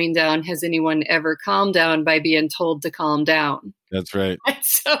of calming down has anyone ever calmed down by being told to calm down. That's right.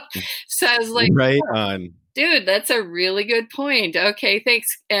 So I was like, right on. Dude, that's a really good point. Okay, thanks.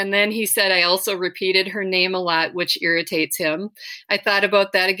 And then he said, I also repeated her name a lot, which irritates him. I thought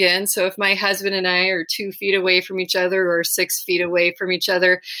about that again. So if my husband and I are 2 feet away from each other or 6 feet away from each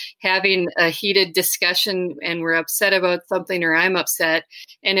other, having a heated discussion and we're upset about something, or I'm upset,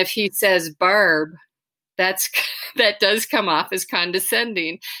 and if he says Barb, that does come off as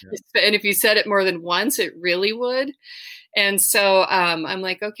condescending. Yeah. And if you said it more than once, it really would. And so I'm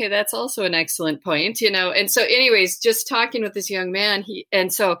like, okay, that's also an excellent point, And so anyways, just talking with this young man,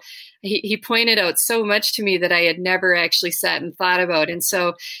 he pointed out so much to me that I had never actually sat and thought about. And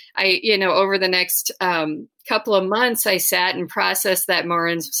so I, over the next couple of months, I sat and processed that more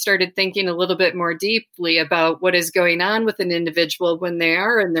and started thinking a little bit more deeply about what is going on with an individual when they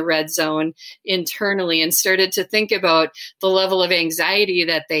are in the red zone internally, and started to think about the level of anxiety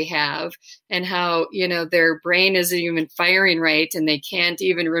that they have and how, their brain isn't even firing right and they can't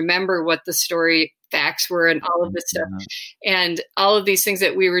even remember what the story facts were and all of this stuff and all of these things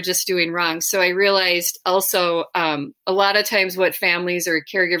that we were just doing wrong. So I realized also a lot of times what families or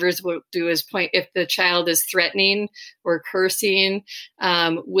caregivers will do is point, if the child is threatening or cursing,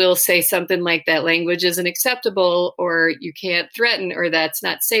 we'll say something like that language isn't acceptable, or you can't threaten, or that's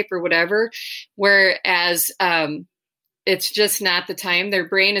not safe, or whatever. Whereas it's just not the time. Their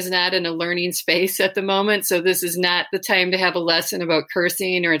brain is not in a learning space at the moment. So this is not the time to have a lesson about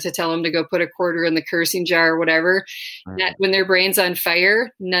cursing or to tell them to go put a quarter in the cursing jar or whatever. When their brain's on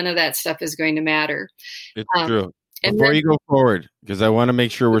fire, none of that stuff is going to matter. It's true. Before you go forward, because I want to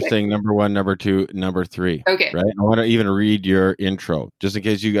make sure we're saying number 1, number 2, number 3. Okay. Right. I want to even read your intro, just in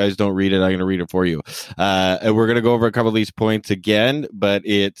case you guys don't read it. I'm going to read it for you. And we're going to go over a couple of these points again, but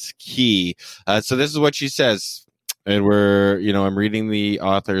it's key. So this is what she says. And I'm reading the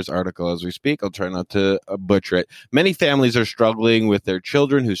author's article as we speak. I'll try not to butcher it. Many families are struggling with their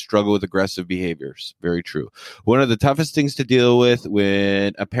children who struggle with aggressive behaviors. Very true. One of the toughest things to deal with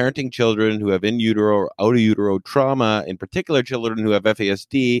when parenting children who have in utero or out of utero trauma, in particular children who have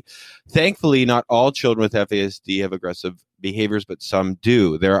FASD. Thankfully, not all children with FASD have aggressive behaviors, but some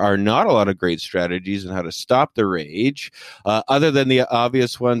do. There are not a lot of great strategies on how to stop the rage, other than the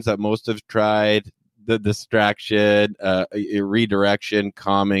obvious ones that most have tried. the distraction, redirection,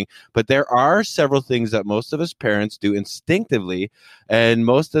 calming. But there are several things that most of us parents do instinctively, and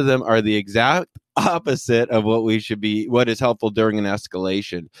most of them are the exact opposite of what is helpful during an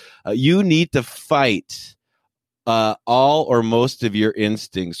escalation. You need to fight all or most of your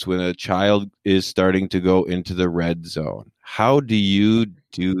instincts when a child is starting to go into the red zone. How do you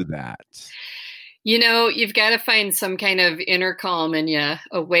do that? You've got to find some kind of inner calm in you,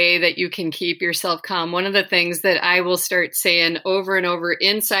 a way that you can keep yourself calm. One of the things that I will start saying over and over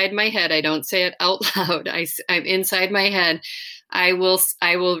inside my head, I don't say it out loud. I'm inside my head. I will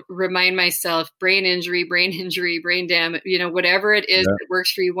remind myself, brain injury, brain damage, whatever it is that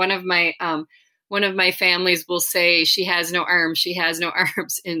works for you. One of my families will say she has no arms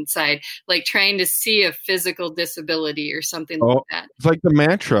inside, like trying to see a physical disability or something like that. It's like the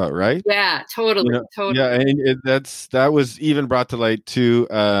mantra, right? Yeah, totally. Totally. Yeah, and that was even brought to light too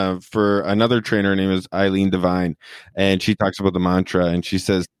for another trainer. Her name is Eileen Devine, and she talks about the mantra, and she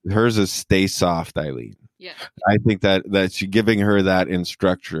says hers is "Stay soft, Eileen." Yeah, I think that she giving her that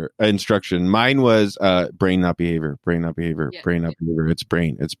instruction. Mine was brain, not behavior, brain, not behavior, brain, not behavior. It's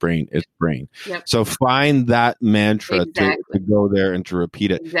brain. Yep. So find that mantra to go there and to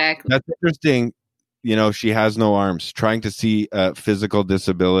repeat it. Exactly. That's interesting. She has no arms, trying to see physical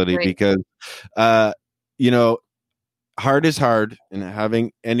disability because, hard is hard, and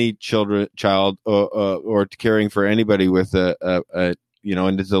having any child or caring for anybody with a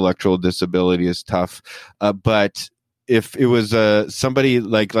an intellectual disability is tough. But if it was somebody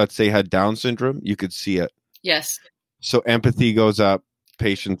like, let's say, had Down syndrome, you could see it. Yes. So empathy goes up,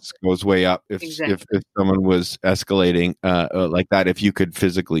 patience goes way up. If someone was escalating like that, if you could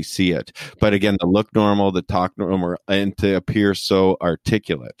physically see it. But again, to look normal, to talk normal, and to appear so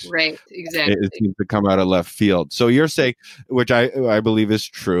articulate. Right. Exactly. It seems to come out of left field. So you're saying, which I believe is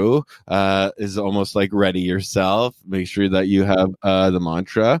true, is almost like ready yourself. Make sure that you have the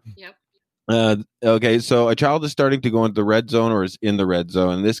mantra. Yep. Okay, so a child is starting to go into the red zone or is in the red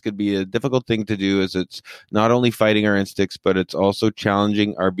zone. And this could be a difficult thing to do, as it's not only fighting our instincts, but it's also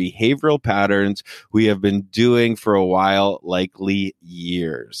challenging our behavioral patterns we have been doing for a while, likely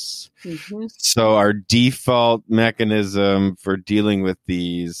years. Mm-hmm. So our default mechanism for dealing with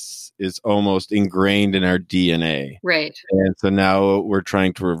these is almost ingrained in our DNA. Right. And so now we're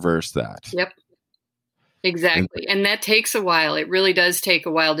trying to reverse that. Yep. Exactly. And that takes a while. It really does take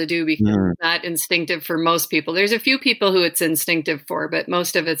a while to do, because it's not instinctive for most people. There's a few people who it's instinctive for, but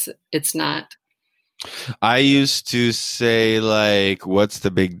most of it's not. I used to say, like, what's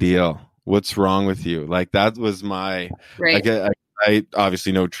the big deal? What's wrong with you? Like, that was my, right. I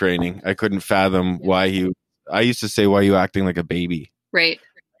obviously no training. I couldn't fathom why I used to say, why are you acting like a baby? Right.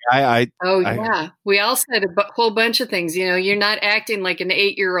 We all said a whole bunch of things. You're not acting like an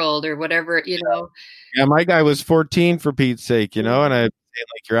 8-year-old or whatever, Yeah, my guy was 14 for Pete's sake, and I say,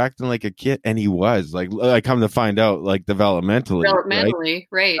 like, you're acting like a kid, and he was. Like, I come to find out, like, developmentally,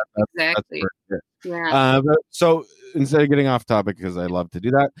 right? Exactly. Yeah. So instead of getting off topic, because I love to do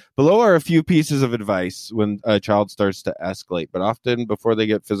that, below are a few pieces of advice when a child starts to escalate. But often before they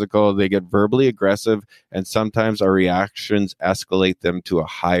get physical, they get verbally aggressive, and sometimes our reactions escalate them to a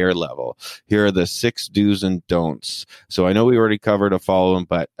higher level. Here are the 6 do's and don'ts. So I know we already covered a follow them,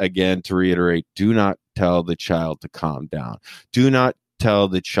 but again, to reiterate, do not tell the child to calm down. Do not tell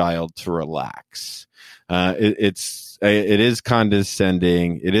the child to relax. It is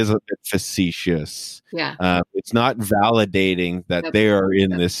condescending. It is a bit facetious. Yeah. It's not validating that they are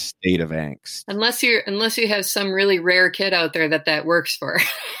in this state of angst. Unless you have some really rare kid out there that works for.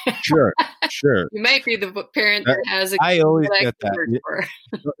 Sure. You might be the parent that has a kid. I always get that. For.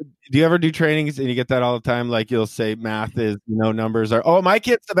 Do you ever do trainings and you get that all the time? Like, you'll say math is, numbers are, oh, my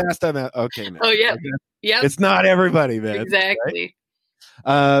kid's the best at math. Okay, man. Oh, yeah. Yeah. It's not everybody, man. Exactly.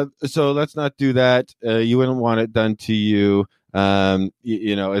 Right? So let's not do that. You wouldn't want it done to you.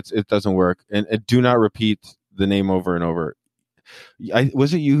 It doesn't work. And do not repeat the name over and over.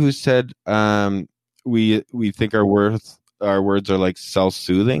 Was it you who said we think our words are like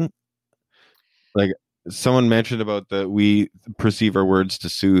self-soothing? Like, someone mentioned about that we perceive our words to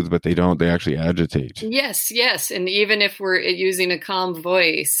soothe, but they don't. They actually agitate. Yes. And even if we're using a calm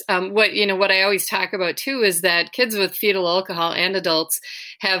voice, what I always talk about too is that kids with fetal alcohol and adults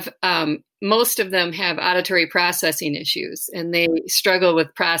have, most of them have auditory processing issues, and they struggle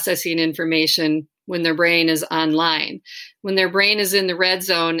with processing information when their brain is online. When their brain is in the red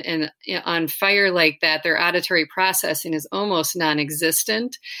zone and on fire like that, their auditory processing is almost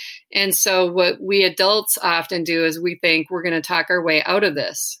non-existent. And so what we adults often do is we think we're going to talk our way out of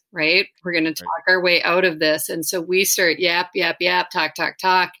this, right? We're going to talk our way out of this. And so we start yap,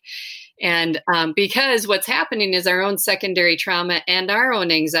 talk. And because what's happening is our own secondary trauma and our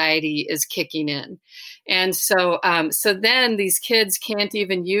own anxiety is kicking in. And so then these kids can't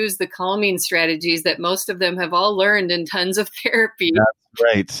even use the calming strategies that most of them have all learned in tons of therapy. That's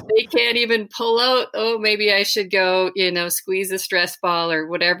right. They can't even pull out, oh, maybe I should go, squeeze a stress ball or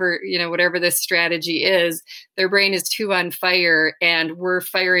whatever this strategy is. Their brain is too on fire, and we're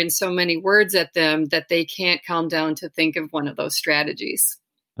firing so many words at them that they can't calm down to think of one of those strategies.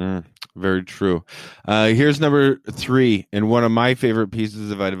 Very true. Here's number 3, and one of my favorite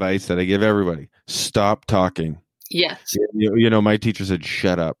pieces of advice that I give everybody: stop talking. Yes. My teacher said,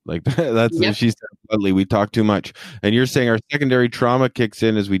 shut up. Like that's Yep. She said, bluntly, we talk too much. And you're saying our secondary trauma kicks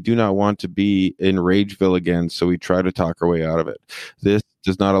in as we do not want to be in Rageville again. So we try to talk our way out of it. This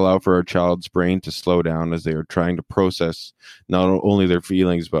does not allow for our child's brain to slow down as they are trying to process not only their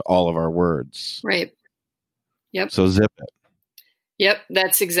feelings, but all of our words. Right. Yep. So zip it. Yep,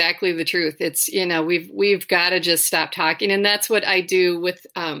 that's exactly the truth. It's, we've got to just stop talking. And that's what I do with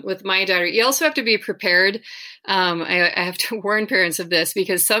my daughter. You also have to be prepared. I have to warn parents of this,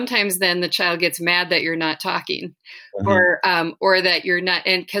 because sometimes then the child gets mad that you're not talking, or that you're not.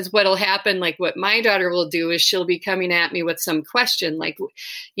 And because what'll happen, like what my daughter will do is she'll be coming at me with some question, like,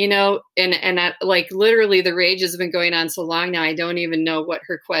 and I, like literally the rage has been going on so long now, I don't even know what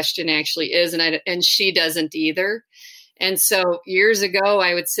her question actually is. And she doesn't either. And so years ago,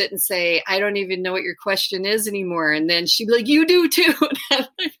 I would sit and say, I don't even know what your question is anymore. And then she'd be like, you do too. And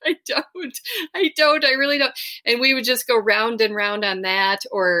I'm like, I really don't. And we would just go round and round on that.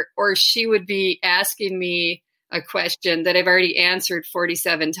 Or she would be asking me a question that I've already answered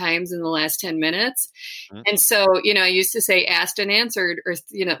 47 times in the last 10 minutes. Mm-hmm. And so, I used to say asked and answered, or,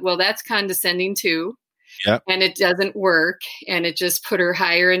 well, that's condescending too. Yep. And it doesn't work, and it just put her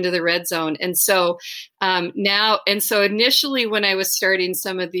higher into the red zone. And so so initially when I was starting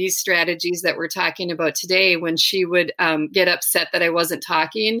some of these strategies that we're talking about today, when she would get upset that I wasn't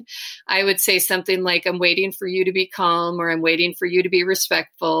talking, I would say something like, I'm waiting for you to be calm, or I'm waiting for you to be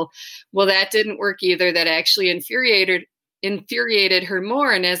respectful. Well, that didn't work either. That actually infuriated her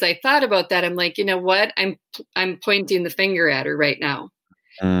more. And as I thought about that, I'm like, you know what? I'm pointing the finger at her right now.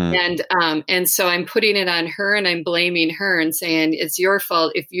 And so I'm putting it on her, and I'm blaming her and saying, it's your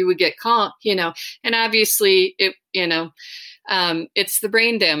fault if you would get calm, and obviously it's the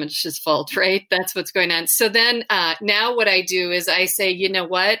brain damage's fault, right? That's what's going on. So then now what I do is I say, you know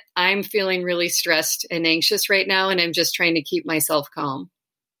what? I'm feeling really stressed and anxious right now, and I'm just trying to keep myself calm.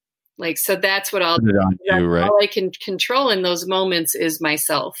 Like, so that's what I'll do. Right? All I can control in those moments is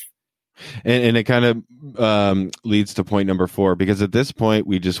myself. And it kind of leads to point number 4, because at this point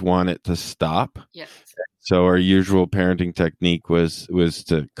we just want it to stop. Yes. So our usual parenting technique was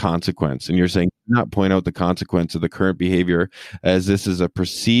to consequence, and you're saying not point out the consequence of the current behavior, as this is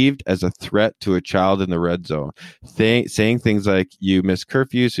perceived as a threat to a child in the red zone. Saying things like, you miss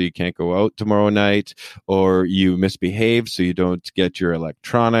curfew, so you can't go out tomorrow night, or you misbehave, so you don't get your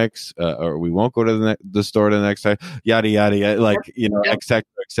electronics, or we won't go to the store the next time, yada yada yada, like et cetera,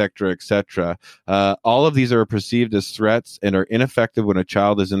 et cetera, et cetera. All of these are perceived as threats and are ineffective when a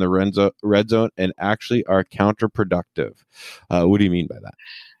child is in the red zone, and actually are counterproductive. What do you mean by that?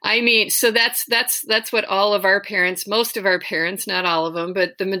 I mean, so that's what all of our parents, most of our parents, not all of them,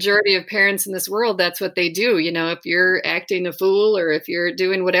 but the majority of parents in this world, that's what they do. If you're acting a fool, or if you're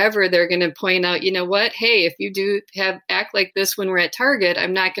doing whatever, they're going to point out, you know what? Hey, if you do act like this when we're at Target,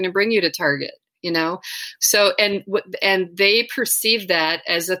 I'm not going to bring you to Target. So, and they perceive that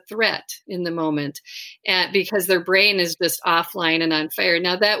as a threat in the moment, and because their brain is just offline and on fire.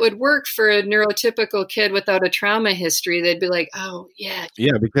 Now that would work for a neurotypical kid without a trauma history. They'd be like, oh yeah.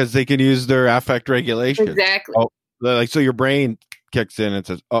 Yeah. Because they can use their affect regulation. Exactly. So your brain kicks in and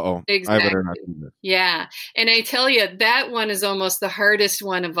says, exactly. I better not do this. Yeah. And I tell you, that one is almost the hardest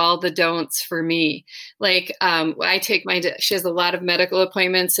one of all the don'ts for me. Like, I take she has a lot of medical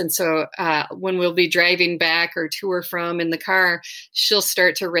appointments. And so when we'll be driving back or to or from in the car, she'll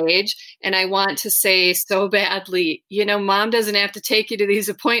start to rage. And I want to say so badly, Mom doesn't have to take you to these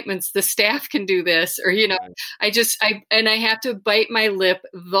appointments. The staff can do this. Or, I have to bite my lip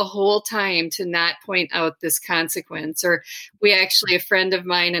the whole time to not point out this consequence. Or we actually, a friend of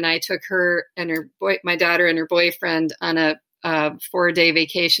mine and I took her and my daughter and her boyfriend on a 4-day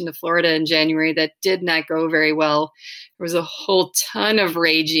vacation to Florida in January that did not go very well. There was a whole ton of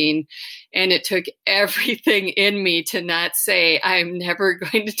raging, and it took everything in me to not say, I'm never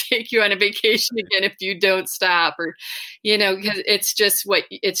going to take you on a vacation again if you don't stop, or, because it's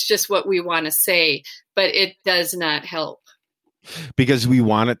just what we want to say, but it does not help. Because we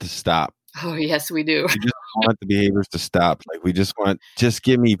want it to stop. Oh, yes, we do. want the behaviors to stop. Like we just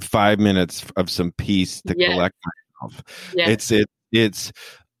give me 5 minutes of some peace to collect myself. Yes. It's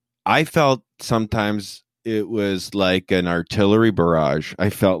I felt sometimes it was like an artillery barrage. I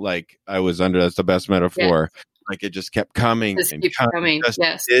felt like I was under, that's the best metaphor. Yes. Like it just kept coming Just and keeps coming. just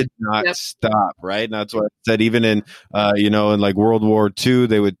Yes. did not stop. Right. And that's what I said, even in, in like World War II,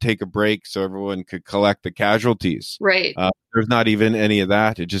 they would take a break so everyone could collect the casualties. Right. There's not even any of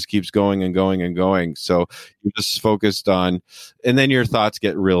that. It just keeps going and going and going. So you're just focused on, and then your thoughts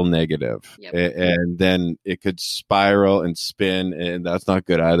get real negative. And then it could spiral and spin, and that's not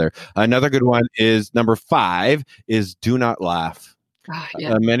good either. Another good one is number 5 is do not laugh.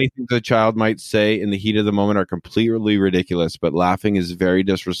 Many things a child might say in the heat of the moment are completely ridiculous, but laughing is very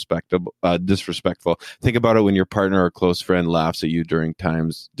disrespectful. Think about it when your partner or close friend laughs at you during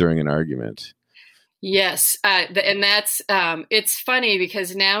an argument. Yes. And that's, it's funny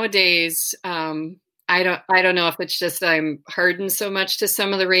because nowadays, I don't know if it's just I'm hardened so much to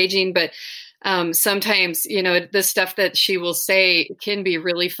some of the raging, but sometimes, the stuff that she will say can be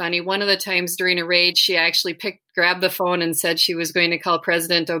really funny. One of the times during a rage, she actually grabbed the phone and said she was going to call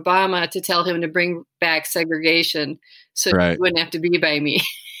President Obama to tell him to bring back segregation so he wouldn't have to be by me.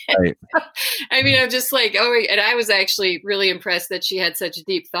 Right. I mean, I'm just like, and I was actually really impressed that she had such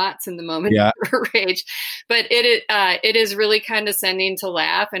deep thoughts in the moment of her rage. But it is really condescending to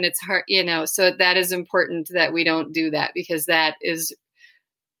laugh, and it's hard, so that is important that we don't do that, because that is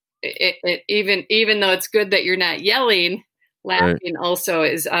even though it's good that you're not yelling, laughing also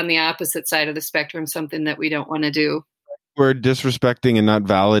is on the opposite side of the spectrum, something that we don't want to do. We're disrespecting and not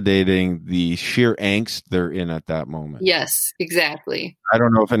validating the sheer angst they're in at that moment. Yes, exactly. I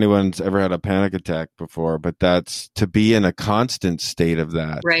don't know if anyone's ever had a panic attack before, but that's to be in a constant state of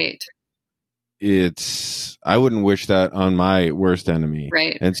that. Right. I wouldn't wish that on my worst enemy.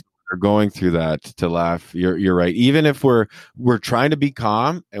 Right. And so we're going through that to laugh. You're right. Even if we're trying to be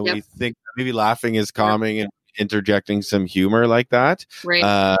calm and we think maybe laughing is calming and interjecting some humor like that.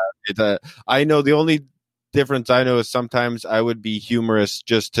 Right. I know the only difference I know is sometimes I would be humorous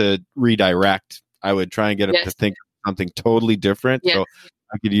just to redirect. I would try and get him to think of something totally different. So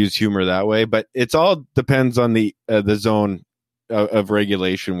I could use humor that way, but it's all depends on the zone of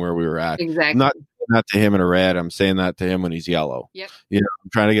regulation where we were at. Exactly. Not to him in a red. I'm saying that to him when he's yellow. Yep. I'm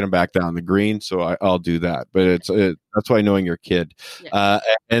trying to get him back down the green. So I'll do that. But that's why knowing your kid.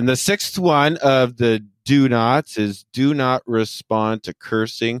 And the 6th one of the do nots is do not respond to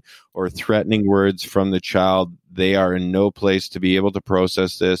cursing or threatening words from the child. They are in no place to be able to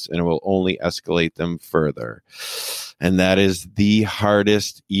process this, and it will only escalate them further. And that is the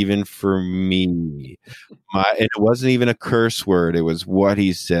hardest, even for me. And it wasn't even a curse word. It was what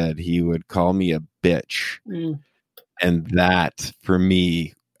he said. He would call me a bitch. And that, for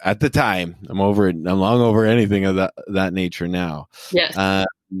me, at the time, I'm over it. I'm long over anything of that nature now. Yes.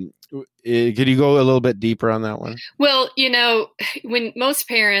 Could you go a little bit deeper on that one? Well, when most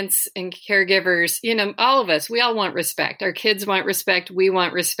parents and caregivers, all of us, we all want respect. Our kids want respect. We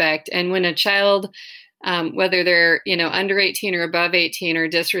want respect. And when a child, whether they're, under 18 or above 18 are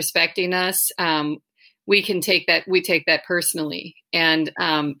disrespecting us, we take that personally. And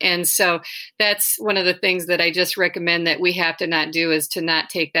so that's one of the things that I just recommend that we have to not do, is to not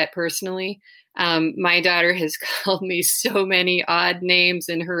take that personally. My daughter has called me so many odd names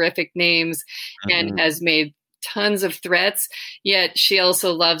and horrific names and has made tons of threats, yet she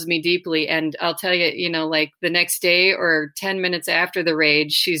also loves me deeply. And I'll tell you, like the next day or 10 minutes after the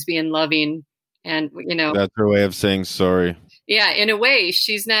rage, she's being loving. And, that's her way of saying sorry. Yeah, in a way,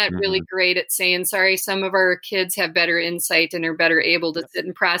 she's not really great at saying sorry. Some of our kids have better insight and are better able to sit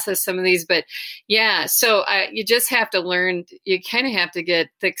and process some of these. But yeah, so you just have to learn, you kind of have to get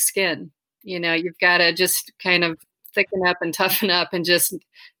thick skin. You've got to just kind of thicken up and toughen up and just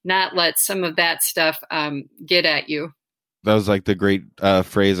not let some of that stuff get at you. That was like the great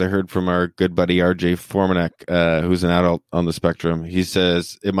phrase I heard from our good buddy RJ Formanek, who's an adult on the spectrum. He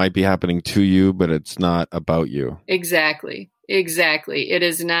says, it might be happening to you, but it's not about you. Exactly. It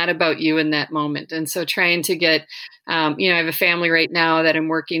is not about you in that moment. And so trying to get, I have a family right now that I'm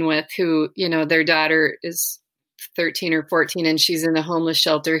working with who, their daughter is 13 or 14 and she's in a homeless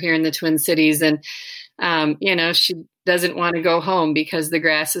shelter here in the Twin Cities. And, she doesn't want to go home because the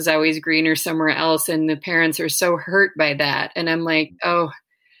grass is always greener somewhere else. And the parents are so hurt by that. And I'm like, oh,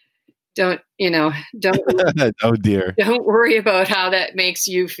 don't, oh dear. Don't worry about how that makes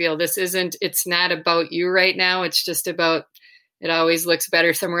you feel. It's not about you right now. It's just about, it always looks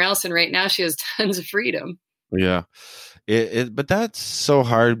better somewhere else. And right now she has tons of freedom. Yeah. But that's so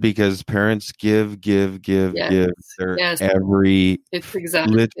hard because parents give Yes. their Yes. every It's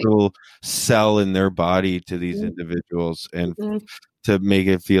exhausting. literal cell in their body to these Mhm. individuals, and Mhm. to make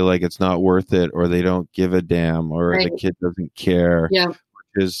it feel like it's not worth it, or they don't give a damn, or Right. the kid doesn't care, Yeah.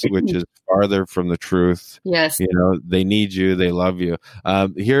 which is farther from the truth. Yes. They need you, they love you.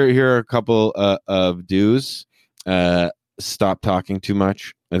 Here are a couple of do's. Stop talking too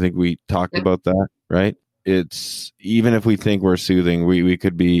much. I think we talked Yep. about that, right? It's even if we think we're soothing, we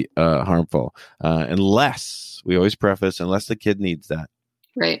could be harmful, unless we always preface, unless the kid needs that.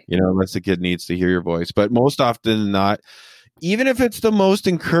 Right. Unless the kid needs to hear your voice. But most often than not, even if it's the most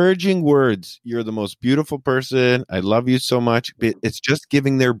encouraging words, you're the most beautiful person, I love you so much, but it's just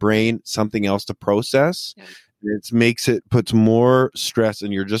giving their brain something else to process. Yeah. Puts more stress,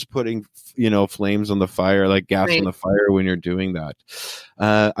 and you're just putting flames on the fire, like gas on Right. the fire, when you're doing that.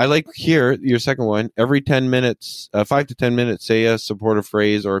 I like here your second one. Every 10 minutes, 5 to 10 minutes, say a supportive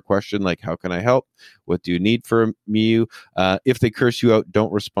phrase or a question like, how can I help? What do you need from me? If they curse you out,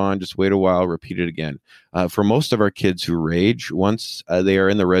 don't respond. Just wait a while, repeat it again. For most of our kids who rage, once they are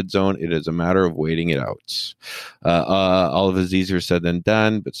in the red zone, it is a matter of waiting it out. All of it is easier said than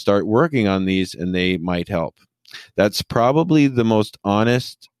done, but start working on these and they might help. That's probably the most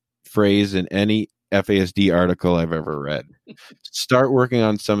honest phrase in any FASD article I've ever read. Start working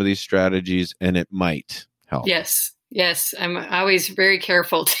on some of these strategies and it might help. Yes. Yes. I'm always very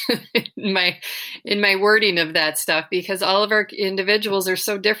careful in my wording of that stuff, because all of our individuals are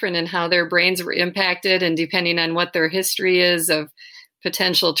so different in how their brains were impacted, and depending on what their history is of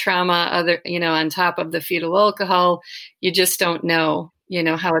potential trauma, on top of the fetal alcohol, you just don't know,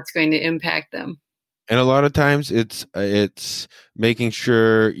 how it's going to impact them. And a lot of times it's making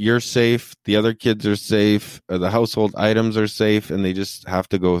sure you're safe, the other kids are safe, the household items are safe, and they just have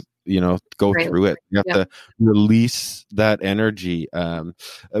to go Right. through it. You have to release that energy. And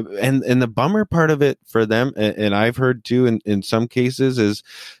the bummer part of it for them, and I've heard too in some cases, is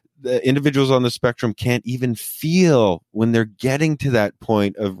the individuals on the spectrum can't even feel when they're getting to that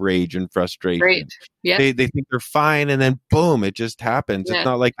point of rage and frustration. Right. Yeah. They think they're fine, and then boom, it just happens. Yeah. It's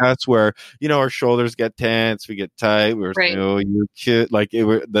not like us where our shoulders get tense, we get tight, we're Right. you kid, like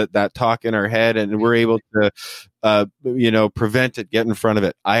that talk in our head, and we're able to prevent it, get in front of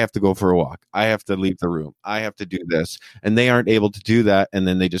it. I have to go for a walk, I have to leave the room, I have to do this, and they aren't able to do that, and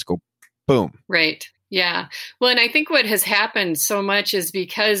then they just go boom. Right. Yeah. Well, and I think what has happened so much is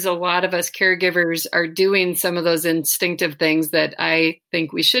because a lot of us caregivers are doing some of those instinctive things that I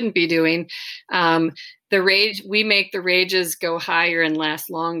think we shouldn't be doing. We make the rages go higher and last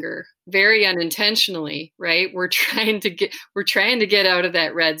longer, very unintentionally, right? We're trying to get out of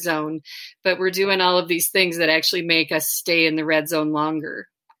that red zone, but we're doing all of these things that actually make us stay in the red zone longer.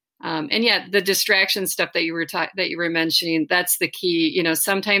 And yeah, the distraction stuff that you were mentioning, that's the key.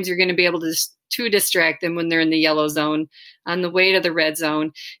 Sometimes you're going to be able to distract them when they're in the yellow zone on the way to the red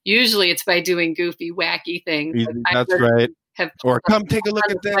zone. Usually it's by doing goofy, wacky things. That's right. Or come take a look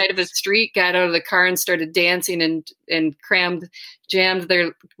at the side of the street, got out of the car and started dancing and jammed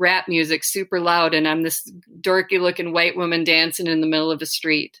their rap music super loud. And I'm this dorky looking white woman dancing in the middle of the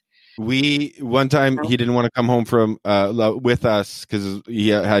street. One time he didn't want to come home from with us because he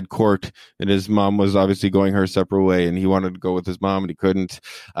had court, and his mom was obviously going her separate way, and he wanted to go with his mom and he couldn't.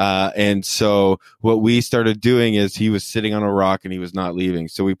 And so what we started doing is he was sitting on a rock and he was not leaving.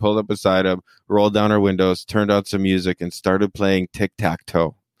 So we pulled up beside him, rolled down our windows, turned on some music, and started playing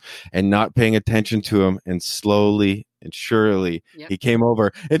tic-tac-toe and not paying attention to him. And slowly and surely he came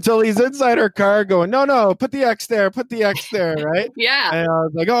over until he's inside our car going, no, put the X there, right? Yeah. And I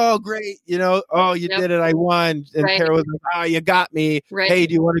was like, oh, great. You did it. I won. And Tara was like, oh, you got me. Right. Hey,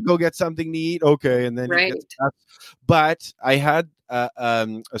 do you want to go get something to eat? Okay. And then he gets up. But I had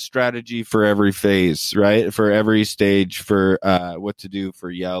a strategy for every phase, right? For every stage, for what to do for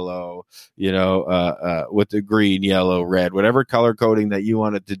yellow, what the green, yellow, red, whatever color coding that you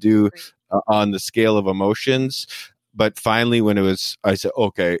wanted to do on the scale of emotions. But finally, when I said,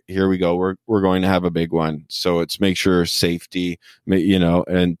 okay, here we go. We're going to have a big one. So it's make sure safety,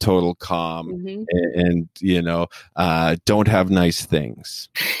 and total calm, and don't have nice things,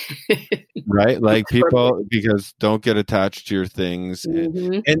 right? Like people, because don't get attached to your things.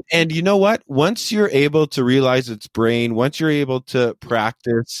 And you know what? Once you're able to realize its brain, once you're able to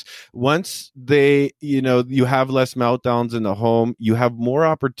practice, once you have less meltdowns in the home, you have more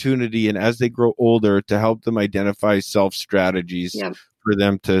opportunity. And as they grow older, to help them identify self strategies for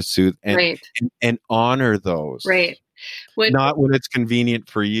them to soothe and honor those. Right. Not when it's convenient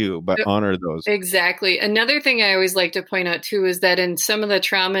for you, but honor those. Exactly. Another thing I always like to point out too is that in some of the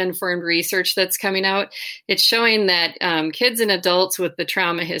trauma-informed research that's coming out, it's showing that kids and adults with the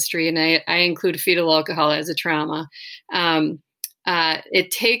trauma history, and I include fetal alcohol as a trauma,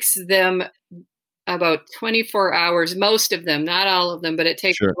 it takes them about 24 hours, most of them, not all of them, but it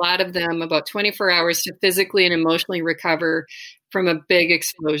takes a lot of them about 24 hours to physically and emotionally recover from a big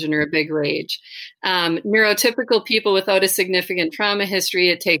explosion or a big rage. Neurotypical people without a significant trauma history,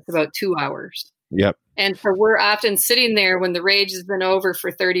 it takes about 2 hours. Yep. And so we're often sitting there when the rage has been over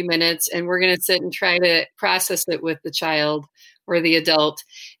for 30 minutes, and we're going to sit and try to process it with the child or the adult.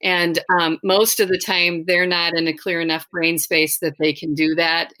 And most of the time, they're not in a clear enough brain space that they can do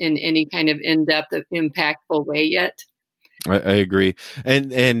that in any kind of in-depth, impactful way yet. I agree.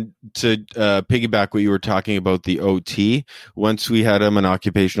 And to piggyback what you were talking about, the OT, once we had him an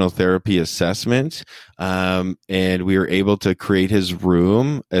occupational therapy assessment, and we were able to create his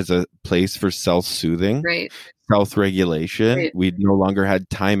room as a place for self-soothing, right, self-regulation. Right. We no longer had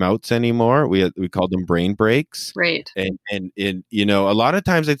timeouts anymore. We called them brain breaks. Right. And you know, a lot of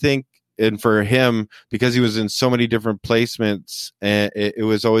times I think, and for him, because he was in so many different placements, and it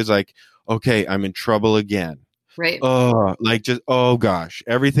was always like, okay, I'm in trouble again. Right. Oh, like just, oh gosh,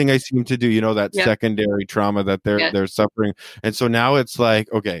 everything I seem to do, you know, that secondary trauma that they're suffering. And so now it's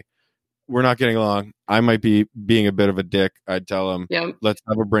like, okay, we're not getting along. I might be being a bit of a dick. I'd tell him, let's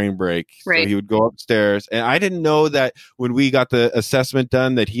have a brain break. Right. So he would go upstairs. And I didn't know that when we got the assessment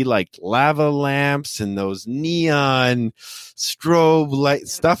done that he liked lava lamps and those neon strobe light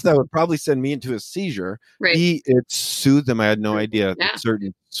stuff that would probably send me into a seizure. Right. It soothed him. I had no idea. Yeah. A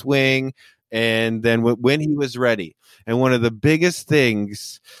certain swing. And then when he was ready, and one of the biggest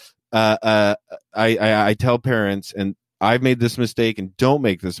things I tell parents, and I've made this mistake and don't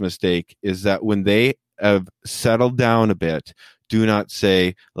make this mistake, is that when they have settled down a bit, do not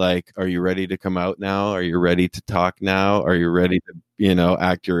say like, are you ready to come out now? Are you ready to talk now? Are you ready to, you know,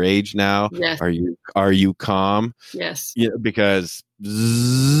 act your age now? Yes. Are you calm? Yes. Yeah, because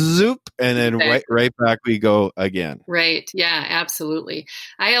zoop, and then right back we go again. Right. Yeah, absolutely.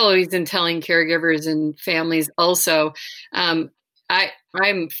 I always am telling caregivers and families also, I'm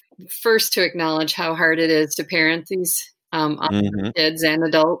first to acknowledge how hard it is to parent these kids and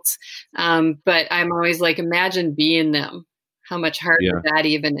adults. But I'm always like, imagine being them. How much harder that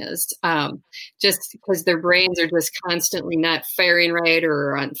even is. Just because their brains are just constantly not firing right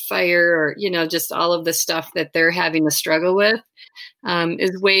or on fire, or, you know, just all of the stuff that they're having to struggle with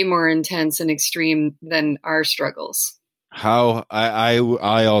is way more intense and extreme than our struggles. How I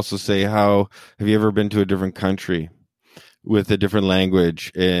also say, how have you ever been to a different country with a different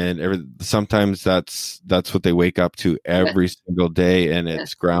language, and sometimes that's what they wake up to every single day, and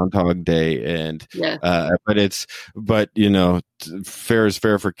it's Groundhog Day, and but you know, fair is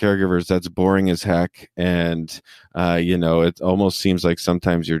fair for caregivers. That's boring as heck, and you know, it almost seems like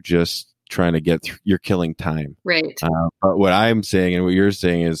sometimes you're just trying to get through, you're killing time, right? But what I'm saying and what you're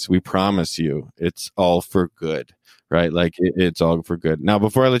saying is, we promise you it's all for good. Right, like it's all for good. Now,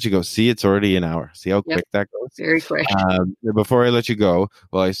 before I let you go, see, it's already an hour. See how quick that goes? Very quick. Before I let you go,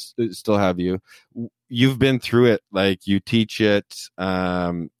 well, I still have you. You've been through it, like you teach it.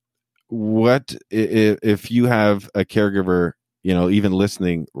 What if you have a caregiver, you know, even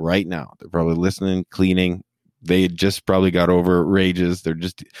listening right now? They're probably listening, cleaning. They just probably got over rages. They're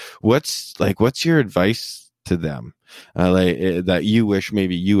just, what's your advice to them, that you wish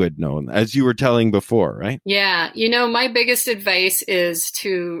maybe you had known, as you were telling before, right? Yeah. You know, my biggest advice is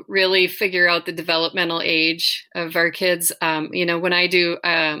to really figure out the developmental age of our kids. You know, when I do,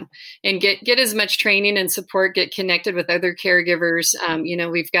 and get as much training and support, get connected with other caregivers. You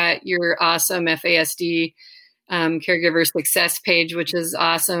know, we've got your awesome FASD caregiver success page, which is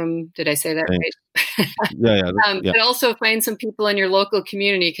awesome. Did I say that right? But also find some people in your local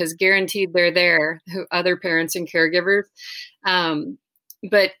community, because guaranteed they're there, other parents and caregivers.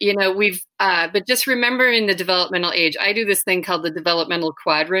 But you know, but just remembering the developmental age. I do this thing called the developmental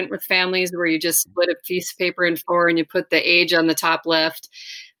quadrant with families, where you just split a piece of paper in four and you put the age on the top left,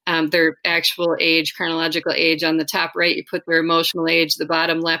 their actual age, chronological age on the top right, you put their emotional age, the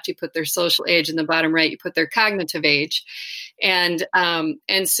bottom left, you put their social age, and the bottom right, you put their cognitive age. And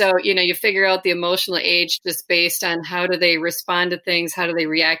so, you know, you figure out the emotional age just based on how do they respond to things? How do they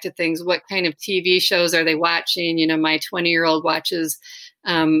react to things? What kind of TV shows are they watching? You know, my 20-year-old watches,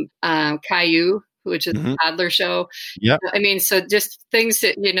 Caillou, which is a toddler show. Yeah. I mean, so just things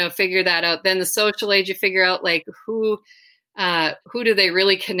that, you know, figure that out. Then the social age, you figure out like who do they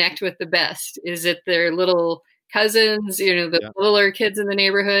really connect with the best? Is it their little cousins, the littler kids in the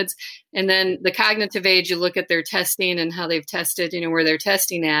neighborhoods. And then the cognitive age, you look at their testing and how they've tested, where they're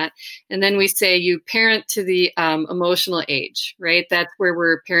testing at. And then we say you parent to the emotional age, right? That's where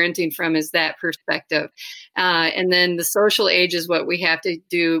we're parenting from, is that perspective. And then the social age is what we have to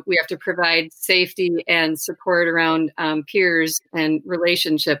do. We have to provide safety and support around peers and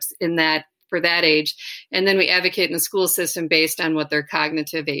relationships for that age. And then we advocate in the school system based on what their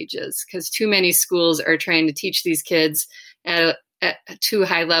cognitive age is, because too many schools are trying to teach these kids at a too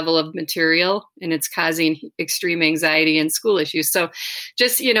high level of material, and it's causing extreme anxiety and school issues. So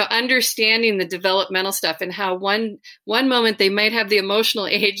just, understanding the developmental stuff and how one moment they might have the emotional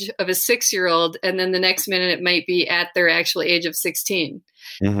age of a 6-year-old, and then the next minute it might be at their actual age of 16.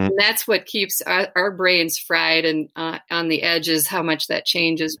 Mm-hmm. And that's what keeps our brains fried and on the edge, is how much that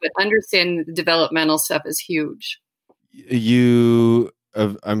changes. But understanding the developmental stuff is huge. You,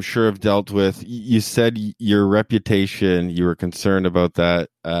 I'm sure, have dealt with, you said your reputation, you were concerned about that.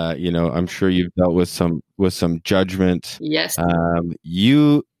 I'm sure you've dealt with some judgment. Yes.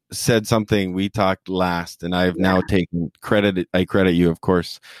 You said something, we talked last, and I've now taken credit. I credit you, of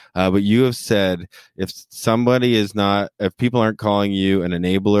course. But you have said, if people aren't calling you an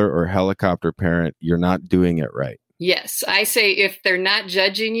enabler or helicopter parent, you're not doing it right. Yes. I say, if they're not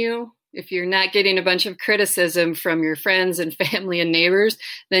judging you, if you're not getting a bunch of criticism from your friends and family and neighbors,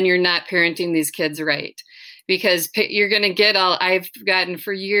 then you're not parenting these kids right. Because you're going to get I've gotten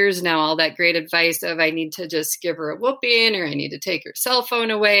for years now, all that great advice of, I need to just give her a whooping, or I need to take her cell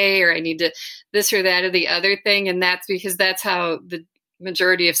phone away, or I need to this or that or the other thing. And that's because that's how the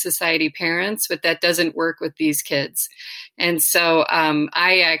majority of society parents, but that doesn't work with these kids. And so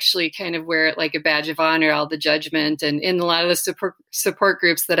I actually kind of wear it like a badge of honor, all the judgment. And in a lot of the support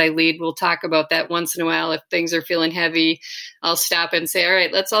groups that I lead, we'll talk about that once in a while. If things are feeling heavy, I'll stop and say, all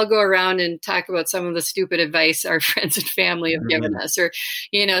right, let's all go around and talk about some of the stupid advice our friends and family have given us, or,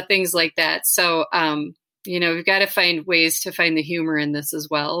 things like that. So, we've got to find ways to find the humor in this as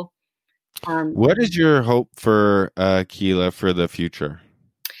well. What is your hope for Keela for the future?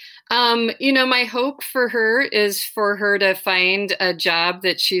 My hope for her is for her to find a job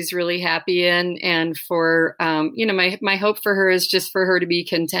that she's really happy in. And for, my hope for her is just for her to be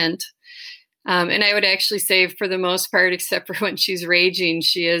content. And I would actually say, for the most part, except for when she's raging,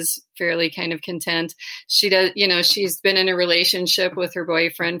 she is fairly kind of content. She does, she's been in a relationship with her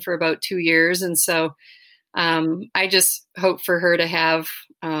boyfriend for about 2 years. And so I just hope for her to have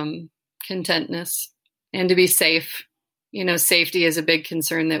contentness and to be safe. Safety is a big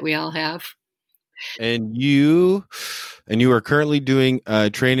concern that we all have. And you are currently doing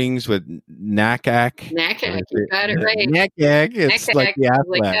trainings with NACAC. NACAC, you got it right. NACAC, it's NACAC, like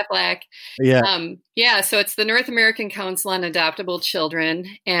the Aflac. Yeah. So it's the North American Council on Adoptable Children,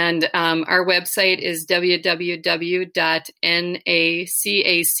 and our website is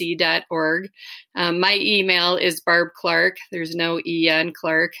www.nacac.org. My email is Barb Clark. There's no E on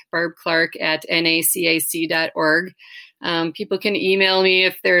Clark. Barb Clark at nacac.org. People can email me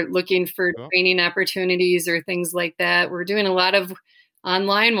if they're looking for training opportunities or things like that. We're doing a lot of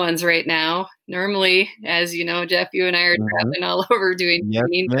online ones right now. Normally, as you know, Jeff, you and I are traveling all over doing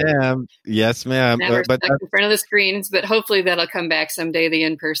training. Yes, ma'am. Now we're stuck in front of the screens, but hopefully that'll come back someday, the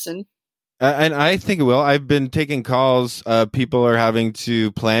in-person. And I think it will. I've been taking calls. People are having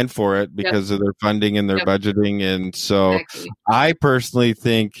to plan for it because of their funding and their budgeting. And so I personally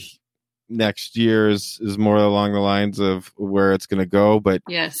think next year is more along the lines of where it's going to go. But,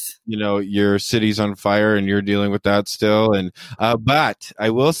 your city's on fire and you're dealing with that still. And but I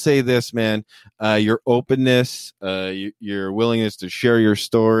will say this, man, your openness, your willingness to share your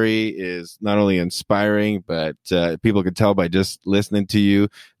story is not only inspiring, but people can tell by just listening to you.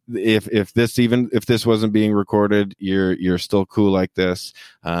 If this wasn't being recorded, you're still cool like this.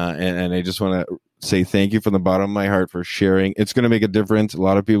 And I just want to say thank you from the bottom of my heart for sharing. It's going to make a difference. A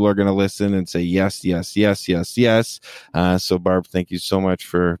lot of people are going to listen and say yes, yes, yes, yes, yes. So Barb, thank you so much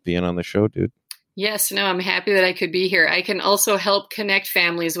for being on the show, dude. Yes, no, I'm happy that I could be here. I can also help connect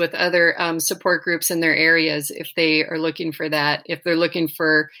families with other support groups in their areas if they are looking for that, if they're looking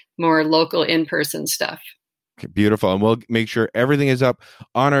for more local in-person stuff. Okay, beautiful. And we'll make sure everything is up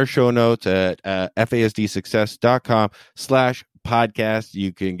on our show notes at fasdsuccess.com/podcast.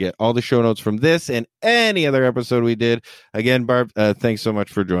 You can get all the show notes from this and any other episode we did. Again, Barb, thanks so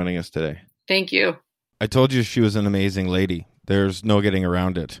much for joining us today. Thank you. I told you she was an amazing lady. There's no getting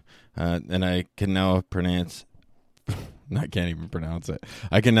around it. And I can now pronounce, I can't even pronounce it.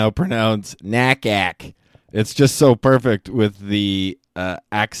 I can now pronounce NACAC. It's just so perfect with the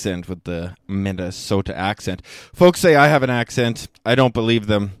accent, with the Minnesota accent. Folks say I have an accent. I don't believe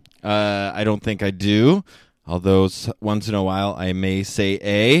them. I don't think I do. Although once in a while I may say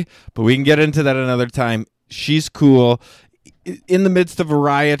A, but we can get into that another time. She's cool. In the midst of a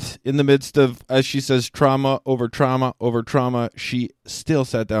riot, in the midst of, as she says, trauma over trauma over trauma, she still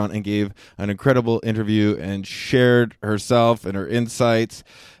sat down and gave an incredible interview and shared herself and her insights.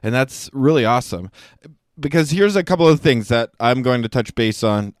 And that's really awesome. Because here's a couple of things that I'm going to touch base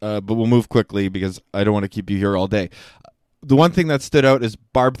on, but we'll move quickly because I don't want to keep you here all day. The one thing that stood out is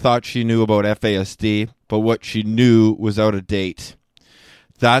Barb thought she knew about FASD, but what she knew was out of date.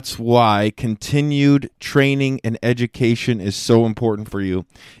 That's why continued training and education is so important for you.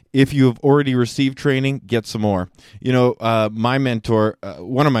 If you have already received training, get some more. You know, my mentor,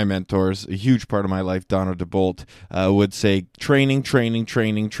 one of my mentors, a huge part of my life, Donna DeBolt, would say training, training,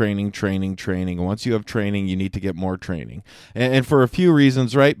 training, training, training, training. And once you have training, you need to get more training. And for a few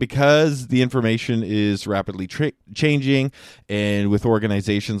reasons, right? Because the information is rapidly changing, and with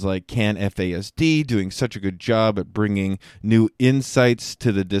organizations like CAN FASD doing such a good job at bringing new insights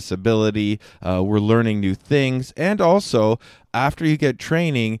to the disability, we're learning new things, and also after you get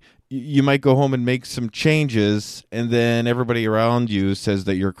training, you might go home and make some changes, and then everybody around you says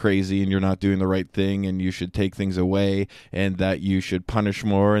that you're crazy and you're not doing the right thing and you should take things away and that you should punish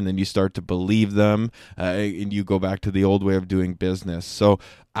more, and then you start to believe them and you go back to the old way of doing business. So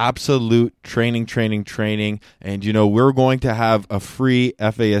absolute training, training, training. And, you know, we're going to have a free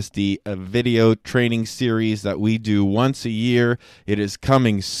FASD video training series that we do once a year. It is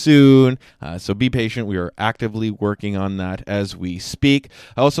coming soon. So be patient. We are actively working on that as we speak.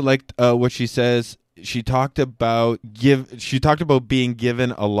 I also liked what she says. She talked about being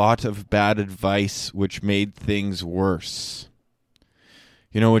given a lot of bad advice, which made things worse.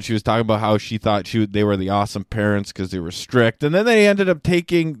 You know, when she was talking about how she thought they were the awesome parents because they were strict, and then they ended up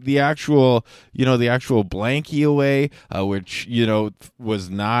taking the actual blankie away, which, you know, was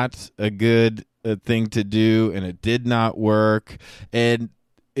not a good thing to do, and it did not work. And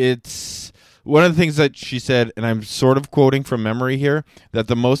it's one of the things that she said, and I'm sort of quoting from memory here, that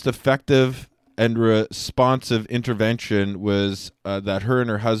the most effective and responsive intervention was that her and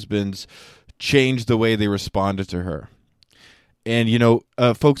her husband's changed the way they responded to her. And, you know,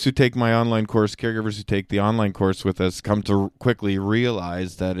 folks who take my online course, caregivers who take the online course with us, come to quickly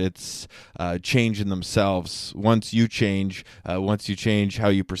realize that it's change in themselves. Once you change how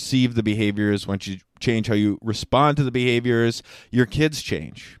you perceive the behaviors, once you change how you respond to the behaviors, your kids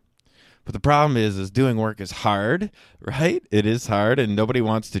change. But the problem is doing work is hard, right? It is hard, and nobody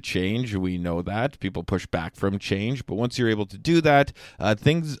wants to change. We know that. People push back from change. But once you're able to do that,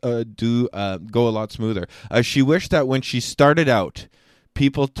 things do go a lot smoother. She wished that when she started out,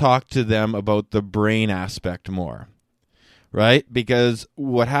 people talked to them about the brain aspect more, right? Because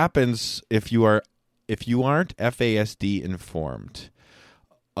what happens if you aren't FASD informed,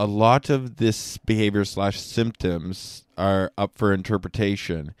 a lot of this behavior / symptoms are up for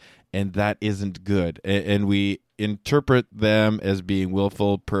interpretation. And that isn't good. And we interpret them as being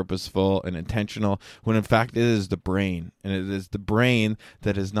willful, purposeful, and intentional, when in fact it is the brain. And it is the brain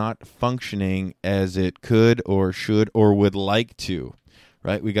that is not functioning as it could or should or would like to,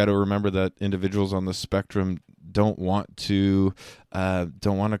 right? We got to remember that individuals on the spectrum don't want to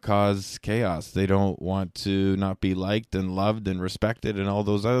cause chaos. They don't want to not be liked and loved and respected and all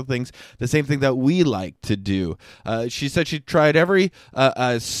those other things. The same thing that we like to do. She said she tried every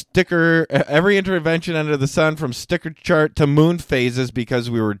intervention under the sun, from sticker chart to moon phases, because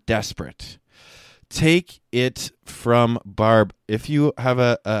we were desperate. Take it from Barb. If you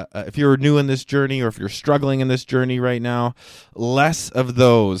have if you're new in this journey, or if you're struggling in this journey right now, less of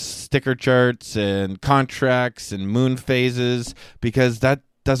those sticker charts and contracts and moon phases, because that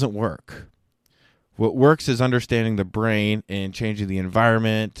doesn't work. What works is understanding the brain and changing the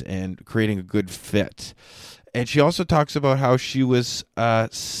environment and creating a good fit. And she also talks about how she was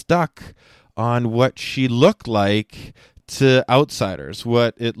stuck on what she looked like to outsiders,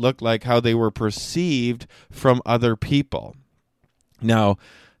 what it looked like, how they were perceived from other people. Now,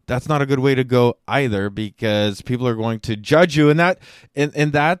 that's not a good way to go either, because people are going to judge you, and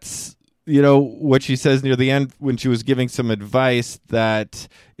that's, you know, what she says near the end when she was giving some advice, that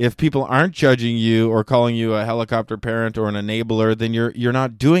if people aren't judging you or calling you a helicopter parent or an enabler, then you're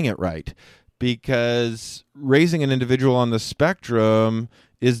not doing it right, because raising an individual on the spectrum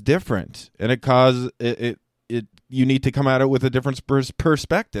is different, and you need to come at it with a different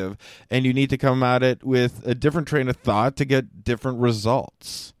perspective, and you need to come at it with a different train of thought to get different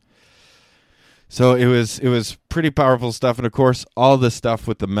results. So it was pretty powerful stuff. And of course, all this stuff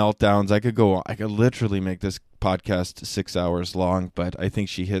with the meltdowns, I could literally make this podcast 6 hours long, but I think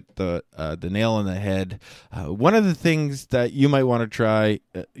she hit the nail on the head. One of the things that you might want to try,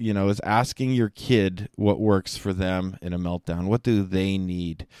 is asking your kid what works for them in a meltdown. What do they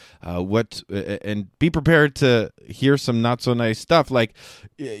need? And be prepared to hear some not so nice stuff. Like,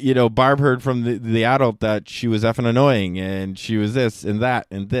 Barb heard from the adult that she was effing annoying and she was this and that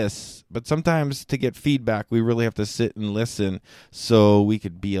and this. But sometimes to get feedback, we really have to sit and listen so we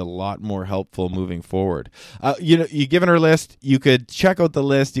could be a lot more helpful moving forward. You've given her a list. You could check out the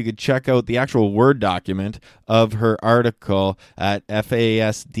list. You could check out the actual Word document of her article at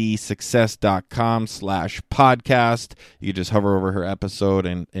fasdsuccess.com/podcast. You could just hover over her episode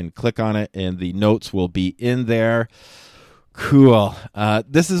and click on it, and the notes will be in there. Cool.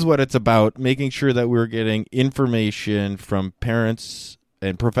 This is what it's about, making sure that we're getting information from parents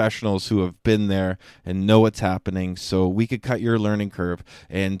and professionals who have been there and know what's happening, so we could cut your learning curve,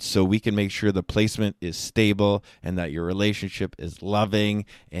 and so we can make sure the placement is stable and that your relationship is loving,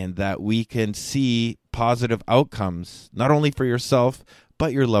 and that we can see positive outcomes, not only for yourself,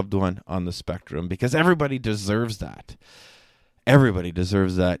 but your loved one on the spectrum, because everybody deserves that. Everybody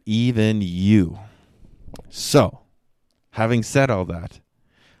deserves that, even you. So, having said all that,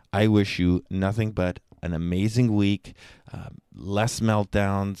 I wish you nothing but an amazing week, less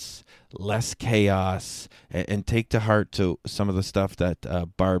meltdowns, less chaos, and take to heart to some of the stuff that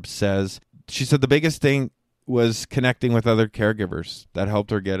Barb says. She said the biggest thing was connecting with other caregivers. That helped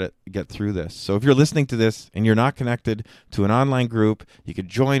her get through this. So if you're listening to this and you're not connected to an online group, you could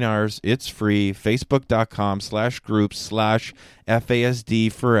join ours. It's free,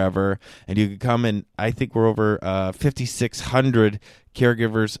 facebook.com/groups/FASD forever. And you can come and I think we're over 5,600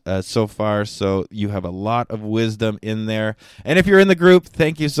 caregivers so far, so you have a lot of wisdom in there. And if you're in the group,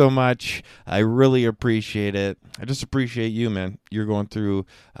 thank you so much. I really appreciate it. I just appreciate you, man. You're going through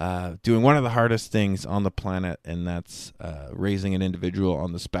doing one of the hardest things on the planet, and that's raising an individual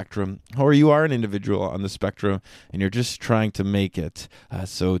on the spectrum, or you are an individual on the spectrum and you're just trying to make it.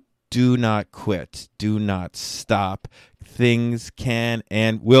 So do not quit. Do not stop. Things can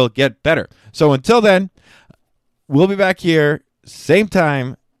and will get better. So until then, we'll be back here same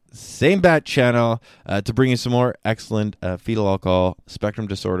time, same bat channel, to bring you some more excellent fetal alcohol spectrum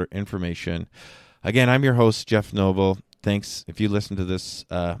disorder information. Again, I'm your host, Jeff Noble. Thanks. If you listen to this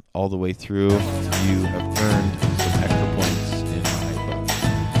all the way through, you have earned some extra points in my book.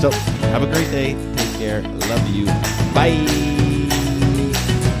 So have a great day. Take care. Love you. Bye.